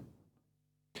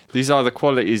 These are the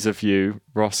qualities of you,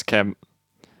 Ross Kemp.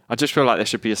 I just feel like there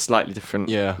should be a slightly different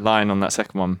Yeah. line on that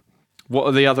second one. What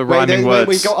are the other Wait, rhyming wait, words?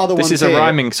 we've got other this ones is a here.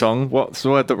 rhyming song. What's the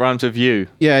word that rhymes with you?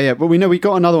 Yeah, but we know we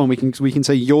got another one. We can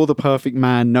say you're the perfect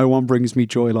man. No one brings me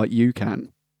joy like you can.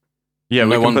 Yeah,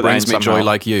 we no can one put that brings in me joy somehow.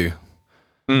 like you.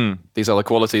 Mm. These are the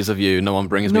qualities of you. No one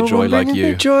brings me joy like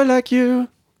you. joy like you.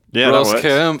 Yeah, Ross that works.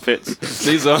 Kemp. Fits.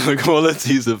 These are the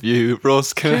qualities of you,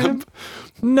 Ross Kemp.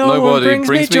 No Nobody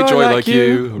brings me joy like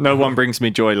you. No one brings me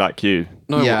joy like you.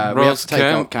 No, yeah, we have Ross to take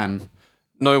out Kemp. can.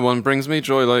 No one brings me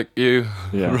joy like you,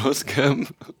 Yeah. Ross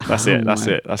Kemp. That's it. That's Oh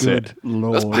my it. That's good it.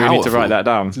 Lord. That's We need to Powerful. write that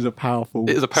down. This is a powerful.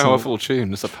 It is a powerful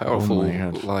tune. It's a powerful my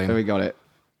God. line. There we got it.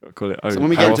 Call it. So when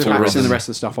we get into Powerful practicing the rhythm. rest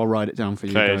of the stuff, I'll write it down for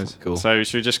you Okay. guys. Cool. So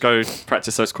should we just go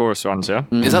practice those chorus runs? Yeah.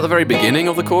 Is that the very beginning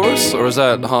of the chorus, or is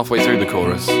that halfway through the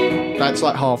chorus? That's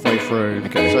like halfway through.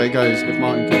 Okay. So it goes. If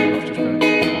Martin can do it, just go.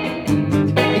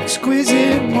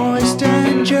 Exquisite, moist,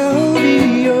 and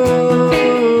jovial,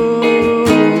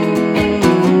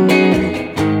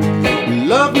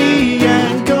 lovely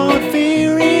and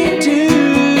God-fearing too.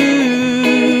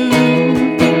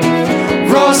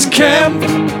 Ross Kemp,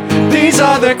 these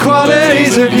are the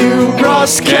qualities of you,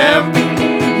 Ross Kemp.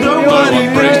 Nobody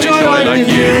brings joy like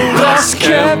you, Ross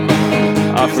Kemp.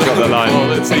 I forgot the line.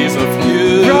 Qualities of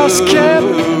you, Ross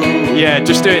Kemp. Yeah,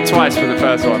 just do it twice for the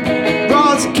first one.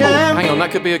 Ross Kemp. Hang on,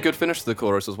 that could be a good finish to the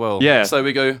chorus as well. Yeah. So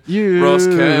we go, You. Ross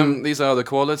Kemp, these are the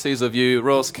qualities of you,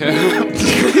 Ross Kemp.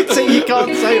 So you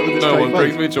can't say it with a No straight one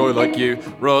brings face. me joy like you,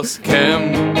 Ross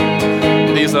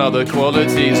Kemp. These are the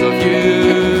qualities of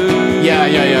you. Yeah.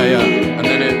 And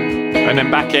then it. And then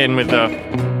back in with the.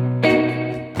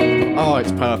 Oh,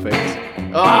 it's perfect.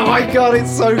 Oh my God,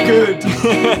 it's so good.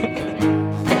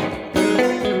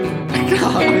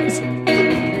 Guys.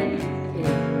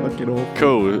 Fucking awful.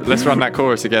 Cool. Let's run that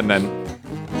chorus again then.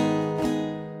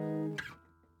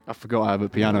 I forgot I have a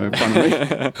piano in front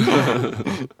of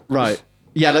me. Right.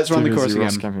 Yeah, let's run the chorus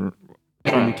again.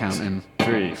 Run the count in.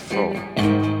 3, 4.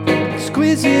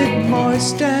 Exquisite,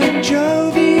 moist, and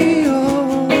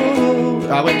jovial.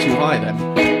 I went too high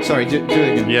then. Sorry, do it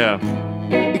again. Yeah.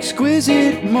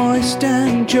 Exquisite, moist,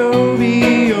 and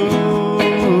jovial.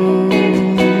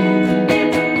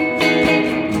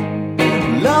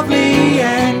 Lovely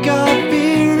and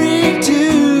God-fearing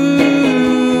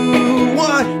too.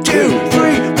 1, 2,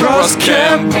 3. Ross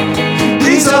Kemp,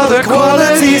 these are the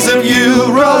qualities of you,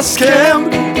 Ross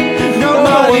Kemp.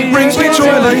 Nobody brings me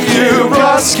joy like you,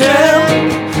 Ross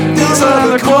Kemp. These are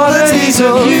the qualities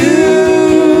of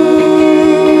you.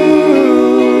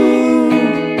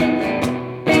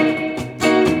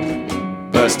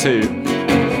 Verse 2.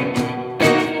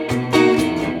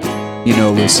 You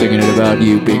know we're singing it about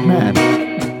you, big man.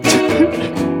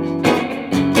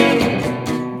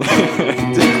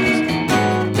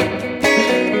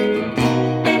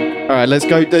 All right, let's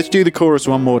go. Let's do the chorus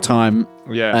one more time,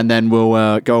 Yeah. and then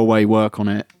we'll go away, work on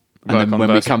it, and Work then on when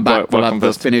verse- we come back, work we'll on have the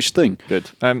verse- finished thing. Good.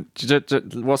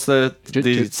 What's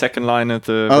the second line of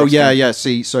the? Oh Ross yeah, Kemp? yeah.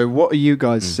 See, so what are you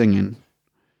guys singing?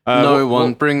 No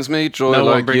one brings me joy No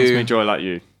like one brings you. me joy like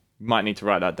you. Might need to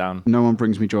write that down. No one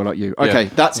brings me joy like you. Okay, Yeah.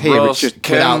 that's here. Ross It's just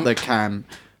Kemp. without the can.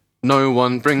 No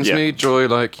one brings Yeah. me joy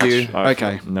like you.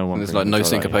 Okay. No one. There's brings like me no joy like you.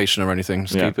 syncopation or anything.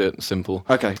 Just Yeah. keep it simple.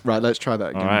 Okay, right. Let's try that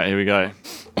again. All right, here we go.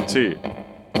 2,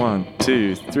 1,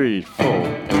 2, 3, 4.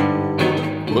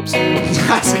 Whoops.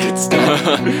 That's a good start.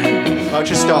 I'll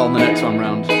just start on the next one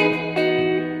round.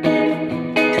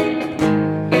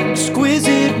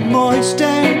 Exquisite, moist,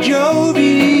 and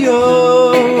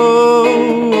jovial.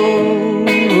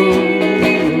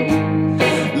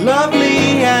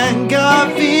 Lovely and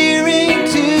God-fearing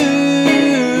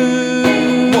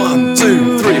too. 1,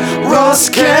 2, 3. Ross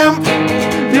Kemp,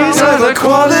 these are the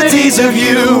qualities of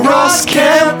you, Ross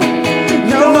Kemp.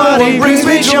 Nobody brings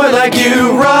me joy like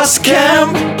you, Ross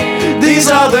Kemp. These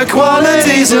are the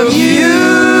qualities of you.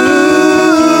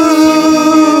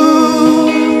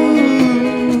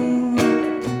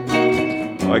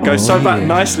 Oh, it goes so back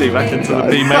nicely back into the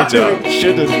B major. It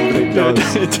shouldn't, but it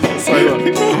does. It does so well.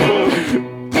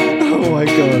 Oh my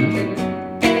god.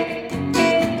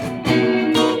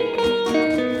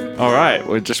 All right,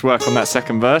 we'll just work on that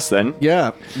second verse then,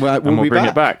 Yeah. Well, and we'll be bring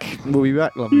back. it back. We'll be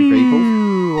back, lovely people.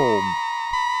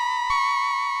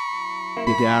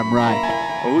 You're damn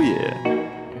right. Oh yeah.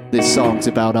 This song's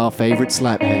about our favourite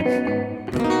slaphead.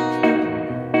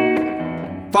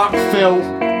 Fuck Phil.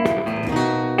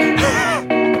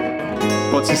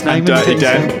 What's his name? And Dirty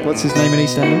Dan. What's his name in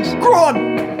EastEnders? Gron!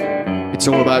 It's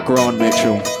all about Grant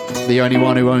Mitchell, the only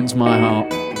one who owns my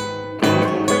heart.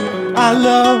 I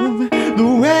love the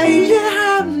way you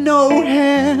have no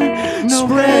hair,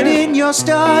 spreading your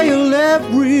style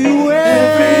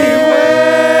everywhere.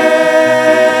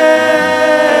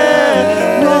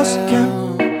 Ross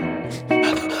Kemp,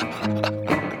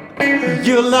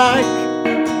 you're like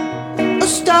a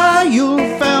style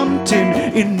fountain,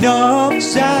 enough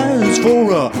size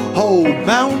for a whole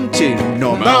mountain.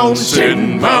 No,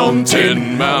 mountain,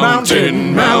 mountain,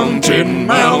 mountain, mountain,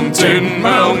 mountain,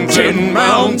 mountain,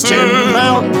 mountain,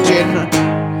 mountain.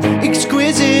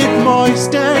 Exquisite,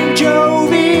 moist, and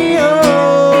jovial.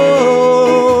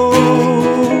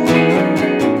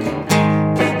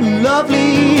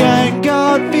 Lovely and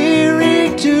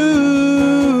God-fearing too.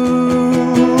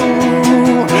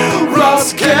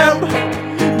 Ross Kemp,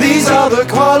 these are the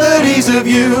qualities of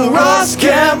you, Ross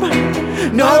Kemp.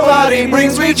 Nobody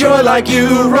brings me joy like you,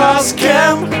 Ross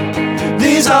Kemp.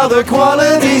 These are the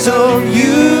qualities of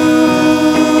you,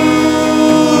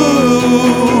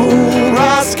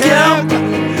 Ross Kemp.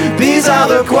 These are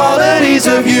the qualities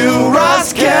of you,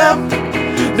 Ross Kemp.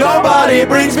 Nobody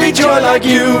brings me joy like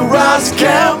you, Ross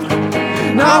Kemp.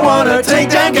 And I wanna take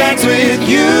down gangs with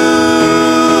you.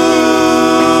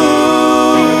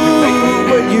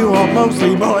 But you are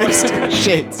mostly moist.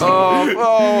 Shit. Oh, But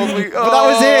that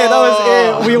was it. That was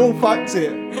it. We all fucked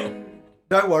it.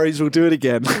 No worries, we'll do it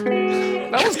again.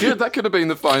 That was good. That could have been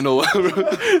the final.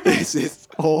 This is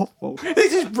awful.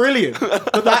 This is brilliant,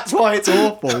 but that's why it's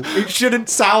awful. It shouldn't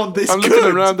sound this I'm good.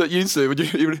 looking around at you two. Would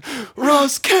you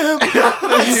Ross Kemp?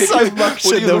 so much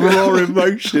What are in you the looking at? raw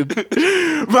emotion.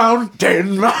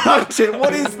 Mountain, mountain.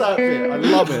 What is that bit? I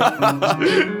love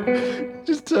it.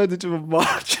 Just turned into a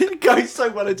march. It goes so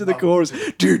well into the chorus.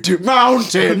 Do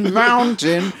mountain,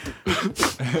 mountain.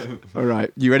 All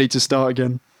right, you ready to start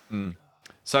again?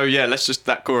 So yeah, let's just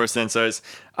that chorus then. So it's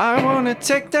I wanna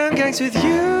take down gangs with you.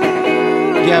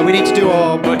 Yeah, we need to do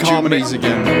our harmonies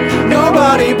again.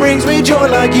 Nobody brings me joy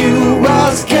like you,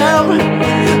 Ross Kemp.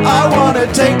 I wanna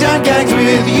take down gangs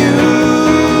with you,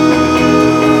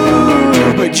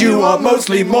 but you are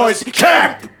mostly moist,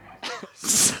 Kemp.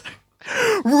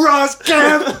 Ross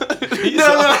Kemp.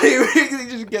 No, he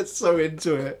just gets so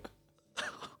into it.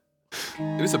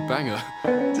 It is a banger.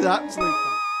 It's an absolute.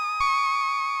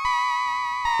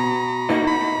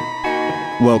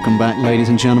 Welcome back, ladies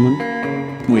and gentlemen.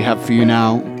 We have for you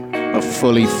now a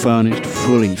fully furnished,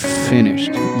 fully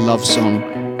finished love song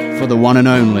for the one and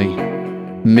only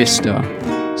Mr.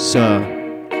 Sir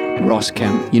Ross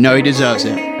Kemp. You know he deserves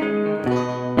it.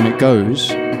 And it goes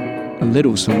a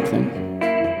little something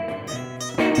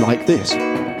like this.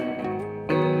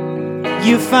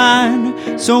 You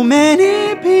find so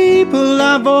many people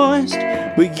are voiced,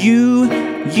 but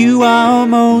you are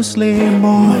mostly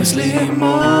moist.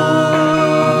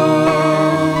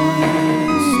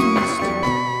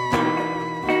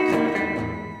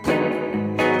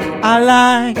 I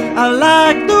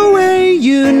like the way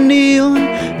you kneel.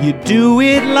 You do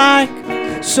it like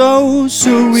so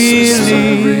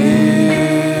surreally.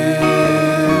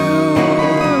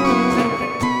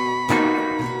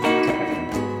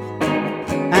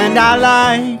 And I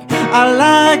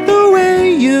like the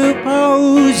way you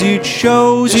pose. It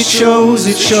shows.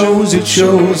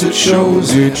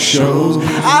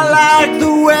 I like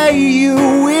the way you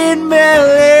windmill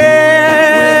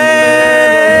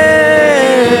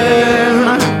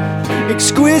in.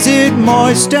 Exquisite,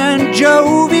 moist, and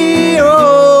jovial.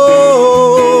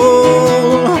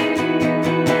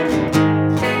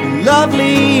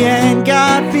 Lovely and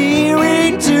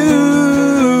God-fearing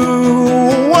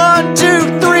too. 1,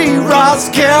 2, 3, Ross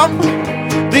Kemp.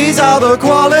 These are the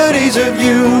qualities of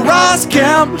you, Ross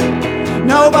Kemp.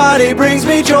 Nobody brings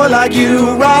me joy like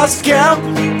you, Ross Kemp.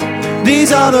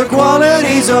 These are the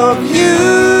qualities of you.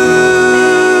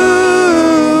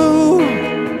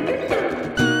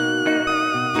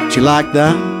 Do you like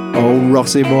that, old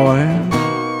Rossi boy?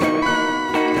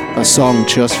 A song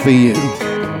just for you.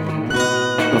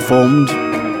 Performed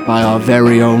by our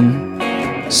very own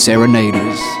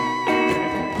Serenaders.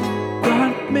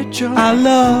 I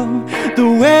love the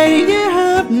way you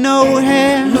have no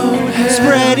hair,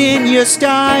 spreading your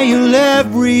style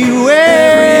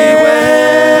everywhere.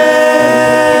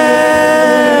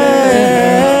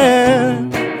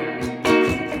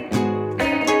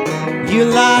 You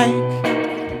like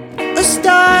a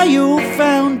style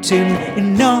fountain,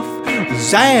 enough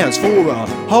zazz for a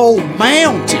whole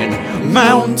mountain.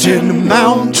 Mountain,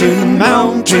 mountain,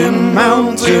 mountain,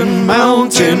 mountain,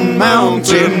 mountain,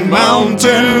 mountain,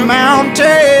 mountain,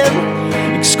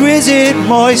 mountain. Exquisite,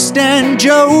 moist, and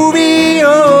jovial.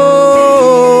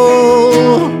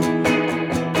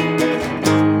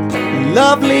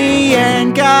 Lovely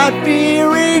and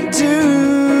God-fearing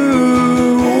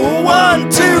too. 1, 2,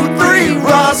 3,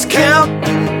 Ross Kemp.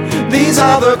 These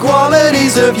are the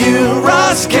qualities of you,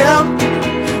 Ross Kemp.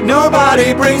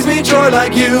 Nobody brings me joy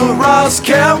like you, Ross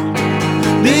Kemp.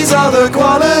 These are the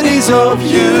qualities of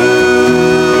you,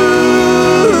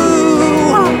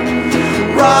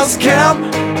 Ross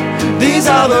Kemp. These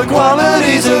are the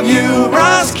qualities of you,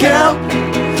 Ross Kemp.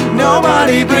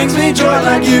 Nobody brings me joy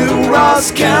like you, Ross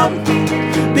Kemp.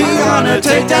 Be gonna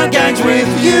take down gangs with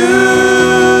you,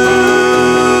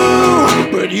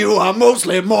 but you are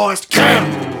mostly moist,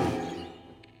 Kemp.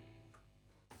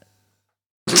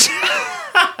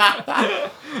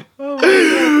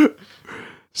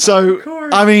 So,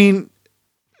 I mean,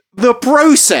 the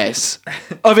process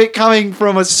of it coming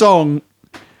from a song,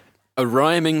 A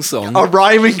rhyming song.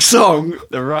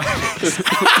 the right.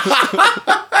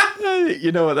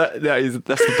 You know what?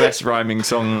 That's the best rhyming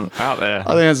song out there. I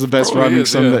think that's the best Probably rhyming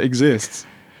is, song yeah. that exists.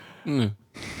 Mm.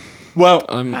 Well,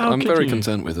 I'm could very you?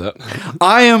 content with that.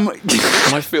 I am.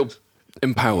 And I feel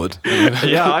empowered.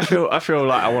 Yeah, I feel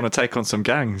like I want to take on some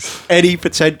gangs. Any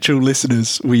potential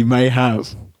listeners we may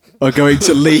have are going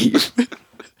to leave.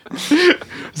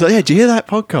 So yeah, do you hear that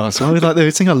podcast? I was like, they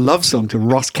would sing a love song to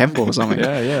Ross Kemp or something.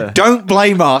 Yeah. Don't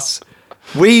blame us.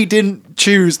 We didn't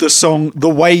choose the song "The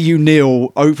Way You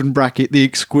Kneel" (open bracket) the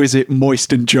exquisite,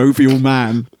 moist, and jovial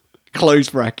man (close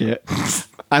bracket),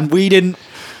 and we didn't.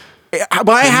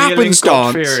 By happenstance.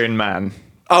 God-fearing man.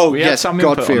 Oh We had yes, some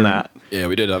input God-fearing. on that. Yeah,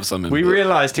 we did have some. We input.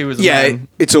 realised he was a Yeah, man.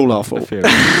 it's all our fault. Fear.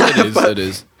 It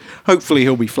is. Hopefully,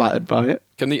 he'll be flattered by it.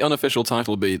 Can the unofficial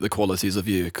title be "The Qualities of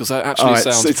You"? Because that actually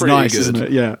sounds it's pretty nice, good, isn't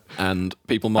it? Yeah. and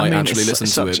people might mean, actually it's listen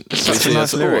to such- it. it's They such a see nice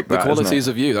us, lyric, The that, isn't Qualities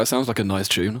it? of You. That sounds like a nice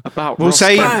tune. About We'll Ross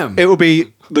say Kemp. it will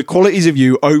be the qualities of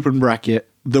you, open bracket,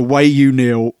 the way you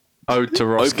kneel, Ode to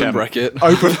Ross Open Kemp. bracket.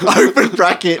 open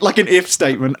bracket, like an if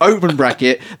statement, open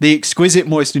bracket, the exquisite,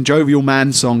 moist, and jovial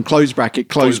man song, close bracket,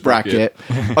 close bracket,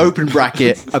 open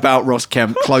bracket, about Ross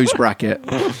Kemp, close bracket,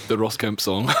 The Ross Kemp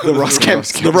song. the Ross Kemp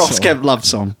song. love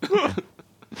song.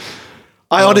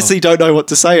 I honestly don't know what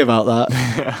to say about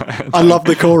that. I love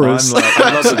the chorus. I'm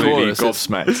absolutely chorus.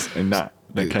 gobsmacked in that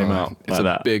came out It's like a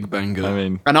that. big banger. I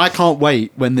mean, And I can't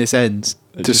wait when this ends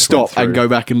to just stop went and through. go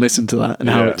back and listen to that and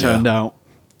how Yeah. it turned out.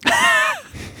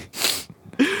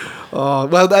 Oh,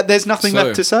 well, there's nothing So,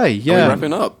 left to say. Are we Yeah,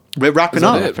 wrapping up? we're wrapping Is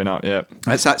that up. it? wrapping up, yeah.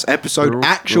 That's episode, We're-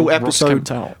 actual we're Ross episode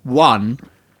Kemped out. 1.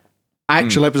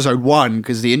 Actual episode 1,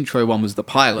 because the intro one was the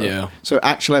pilot. Yeah. So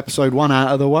actual episode 1 out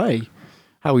of the way.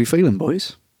 How are we feeling,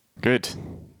 boys? Good.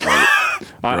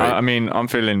 I mean, I'm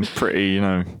feeling pretty,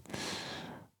 Yeah,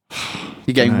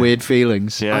 You're getting weird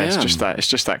feelings. Yeah, I it's am.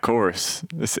 just that chorus.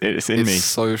 It's in me. It's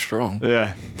so strong.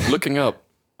 Yeah. Looking up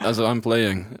as I'm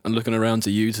playing and looking around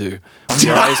to you two,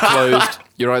 your eyes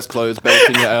closed,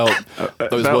 belting it out.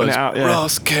 Those belting words, it out, yeah.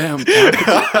 Ross Kemp.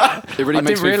 It really I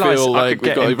makes didn't me realise feel I like could we've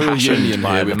get got a real impassioned union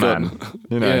by here. the We've got, man,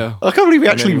 you know. yeah. I can't believe we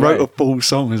actually any wrote way. a full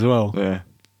song as well. Yeah.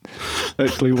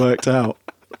 Actually worked out.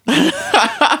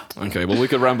 Okay, well we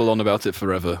could ramble on about it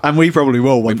forever. And we probably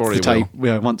will once probably the tape.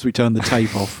 Yeah, once we turn the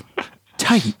tape off.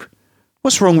 Tape.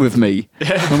 What's wrong with me?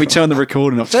 When we turn the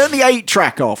recording off, turn the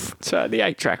 8-track off. Turn the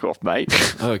 8-track off, mate.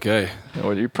 Okay.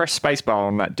 Or you press spacebar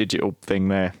on that digital thing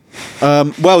there.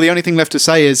 Well, the only thing left to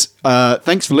say is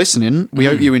thanks for listening. We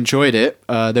hope you enjoyed it.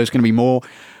 There's going to be more.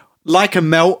 Like a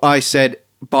Melt, I said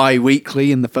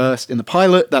bi-weekly in the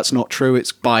pilot. That's not true.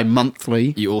 It's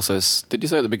bi-monthly. You also did you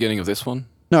say at the beginning of this one?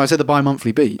 No, I said the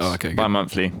bi-monthly beats. Oh, okay. Good.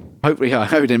 Bi-monthly. Hopefully, I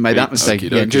hope I didn't make that mistake Okie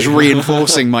again. dokie. Just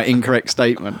reinforcing my incorrect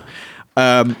statement.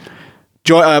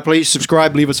 Please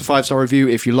subscribe, leave us a 5-star review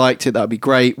if you liked it. That would be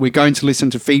great. We're going to listen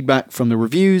to feedback from the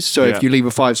reviews. So Yeah. if you leave a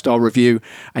 5-star review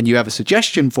and you have a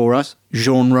suggestion for us,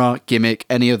 genre, gimmick,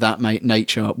 any of that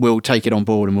nature, we'll take it on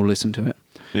board and we'll listen to it.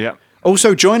 Yeah.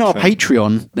 Also, join our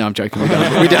Patreon. No, I'm joking. We don't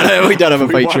have a We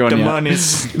want Patreon the yet.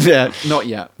 monies. Yeah, not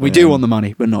yet. We do want the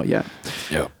money, but not yet.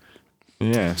 Yeah.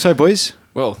 Yeah. So, boys.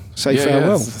 Well, Say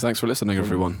farewell. Thanks for listening,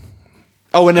 everyone.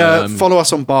 Oh, and follow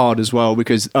us on Bard as well,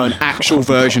 because an actual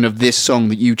version of this song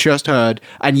that you just heard,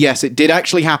 and yes, it did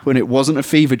actually happen, it wasn't a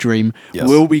fever dream, Yes.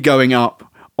 will be going up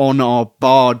on our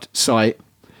Bard site.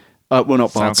 Well,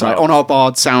 not Bard site, SoundCloud. on our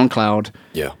Bard SoundCloud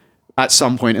Yeah. at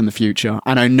some point in the future.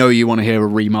 And I know you want to hear a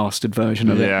remastered version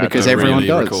of Yeah, it, because but everyone really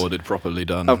does. recorded, properly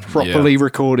done. A properly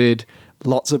recorded,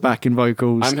 lots of backing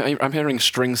vocals. I'm hearing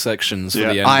string sections for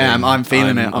Yeah. the ending. I'm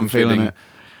feeling it. I'm feeling it.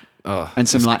 And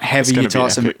some like heavy gonna be guitar,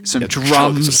 some epic.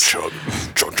 drums. Chug.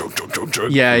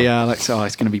 Yeah, like so.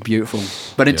 It's going to be beautiful.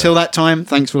 But until that time,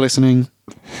 thanks for listening,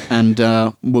 and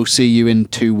we'll see you in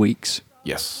 2 weeks.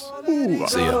 Yes.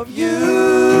 See ya.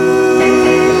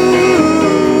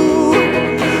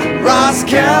 Ross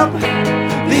Kemp,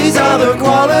 these are the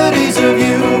qualities of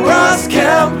you, Ross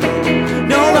Kemp.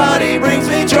 Nobody brings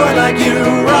me joy like you,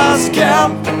 Ross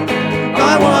Kemp.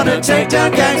 I wanna take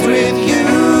down gangs with you,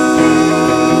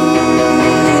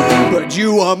 but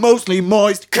you are mostly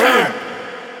moist. Kemp.